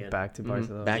Barcelona again. Back to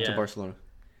Barcelona. Back to Barcelona.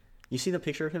 You see the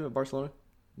picture of him at Barcelona?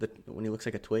 When he looks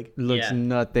like a twig? Looks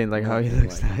nothing like how he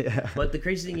looks now. Yeah. But the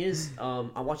crazy thing is,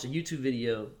 I watched a YouTube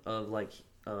video of like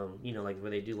where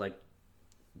they do like,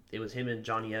 it was him and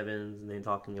Johnny Evans, and they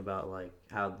talking about like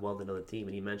how well they know the team,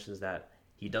 and he mentions that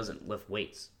he doesn't lift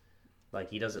weights. Like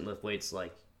he doesn't lift weights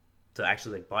like to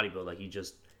actually like bodybuild. Like he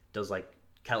just does like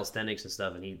calisthenics and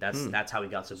stuff, and that's how he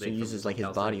got so big. So he uses like his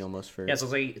body almost for. Yeah, so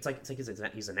it's like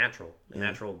he's a natural,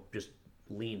 just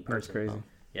lean person. That's crazy. Oh.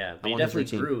 Yeah, but he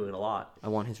definitely grew in a lot. I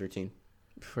want his routine.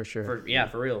 For sure.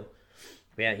 For real.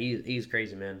 But yeah, he's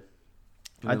crazy, man.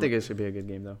 I think it should be a good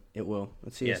game, though. It will.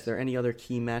 Let's see. Is there any other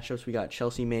key matchups? We got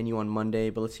Chelsea, Man U on Monday,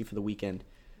 but let's see for the weekend.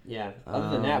 Yeah. Other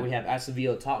than that, we have Aston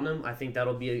Villa, Tottenham. I think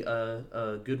that'll be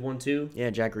a good one too. Yeah,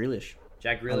 Jack Grealish.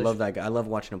 I love that guy. I love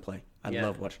watching him play.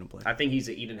 Love watching him play. I think he's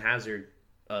the Eden Hazard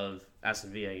of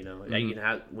Aston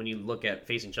Villa. When you look at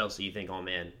facing Chelsea, you think, oh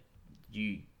man,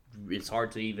 it's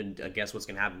hard to even guess what's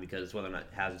going to happen because whether or not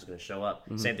Hazard's going to show up.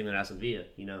 Same thing with Aston Villa.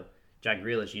 Jack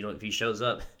Grealish. If he shows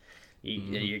up,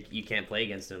 you can't play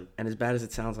against him. And as bad as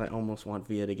it sounds, I almost want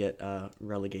Villa to get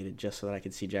relegated just so that I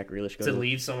could see Jack Grealish go to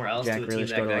leave somewhere else to a team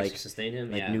that could actually sustain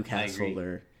him. Like Newcastle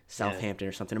or Southampton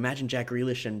or something. Imagine Jack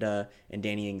Grealish and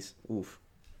Danny Ings. Oof,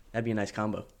 that'd be a nice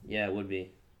combo. Yeah, it would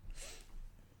be.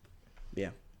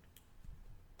 Yeah,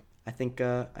 I think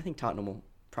Tottenham will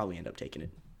probably end up taking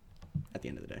it at the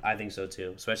end of the day. I think so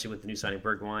too, especially with the new signing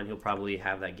Bergwijn. He'll probably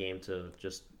have that game to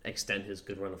just extend his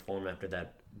good run of form after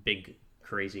that big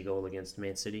crazy goal against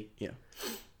Man City. Yeah.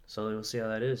 So we'll see how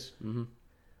that is. Mm-hmm.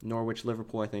 Norwich,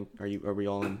 Liverpool. I think. Are we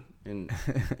all in?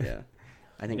 Yeah.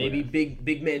 I think maybe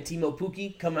big man Timo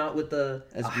Pukki come out with a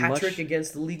hat trick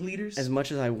against the league leaders. As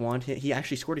much as I want him, he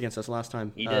actually scored against us last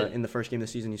time. He did. In the first game of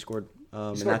the season. He scored.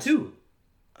 He scored 2.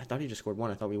 I thought he just scored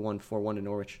 1. I thought we won 4-1 to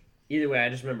Norwich. Either way, I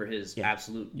just remember his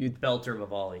absolute belter of a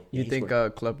volley. You think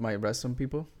club might rest some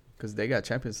people? Because they got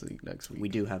Champions League next week. We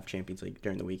do have Champions League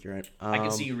during the week, you're right. I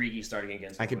could see Origi starting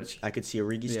against Norwich. I could see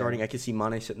Origi starting. I could see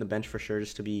Mane sitting the bench for sure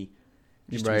just to be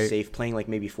safe, playing like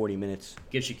maybe 40 minutes.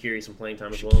 Give Shaqiri some playing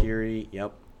time as well. Shaqiri,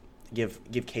 yep. Give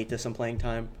Keita some playing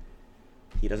time.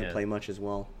 He doesn't play much as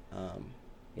well.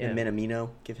 And Minamino,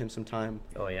 give him some time.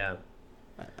 Oh, yeah.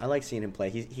 I like seeing him play.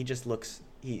 He just looks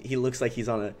he looks like he's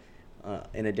on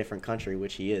in a different country,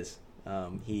 which he is.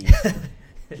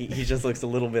 He just looks a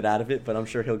little bit out of it, but I'm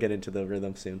sure he'll get into the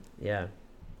rhythm soon. Yeah.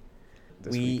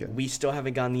 We still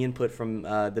haven't gotten the input from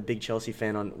the big Chelsea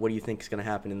fan on what do you think is going to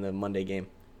happen in the Monday game.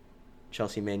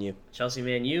 Chelsea Man U. Chelsea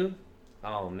Man U?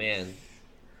 Oh, man.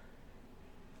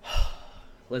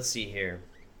 Let's see here.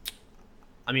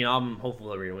 I mean, I'm hopeful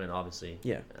that we're going to win, obviously.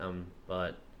 Yeah.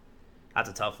 But that's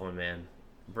a tough one, man.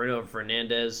 Bruno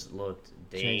Fernandes looked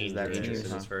dangerous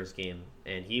in his first game,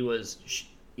 and he was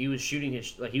shooting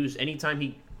his anytime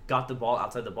he got the ball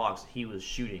outside the box, he was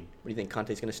shooting. What do you think?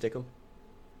 Conte's going to stick him?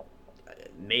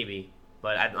 Maybe,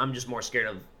 but I'm just more scared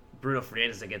of Bruno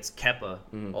Fernandes against Kepa.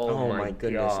 Mm-hmm. Oh my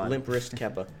goodness, limp wrist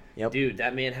Kepa. Yep. Dude,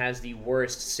 that man has the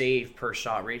worst save per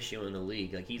shot ratio in the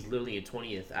league. Like he's literally a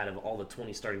 20th out of all the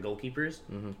 20 starting goalkeepers,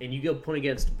 and you go put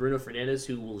against Bruno Fernandes,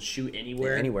 who will shoot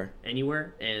anywhere,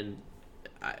 and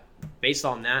based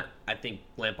on that, I think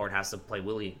Lampard has to play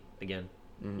Willie again.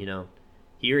 Mm-hmm.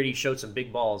 He already showed some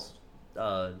big balls,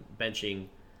 benching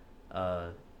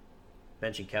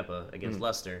Kepa against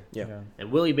Leicester. Yeah.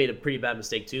 And Willie made a pretty bad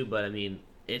mistake too, but I mean,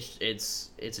 it's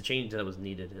a change that was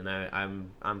needed, and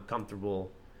I'm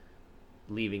comfortable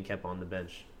leaving Kepa on the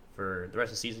bench for the rest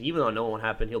of the season. Even though I know what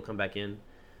happened, he'll come back in.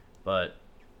 But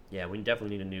yeah, we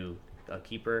definitely need a new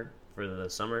keeper for the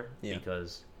summer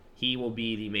because he will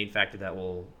be the main factor that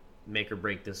will make or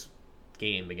break this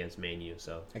game against Man U.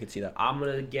 So I can see that. I'm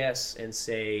gonna guess and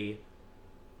say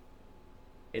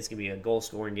it's gonna be a goal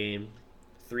scoring game,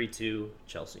 3-2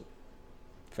 Chelsea.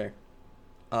 Fair.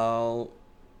 I'll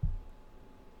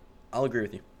agree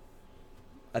with you.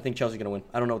 I think Chelsea's gonna win.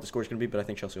 I don't know what the score's gonna be, but I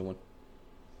think Chelsea will win.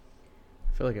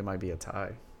 I feel like it might be a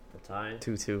tie. A tie?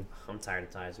 2-2. I'm tired of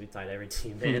ties. We tied every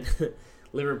team, man.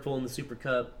 Liverpool in the Super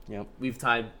Cup. Yep. We've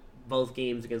tied both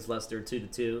games against Leicester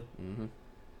 2-2. Mm-hmm.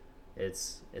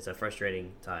 It's a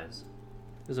frustrating ties.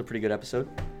 This is a pretty good episode.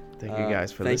 Thank you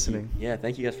guys for listening. Yeah,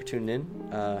 thank you guys for tuning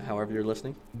in, however you're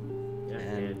listening. Yeah,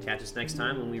 and catch us next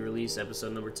time when we release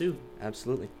episode number 2.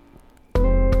 Absolutely.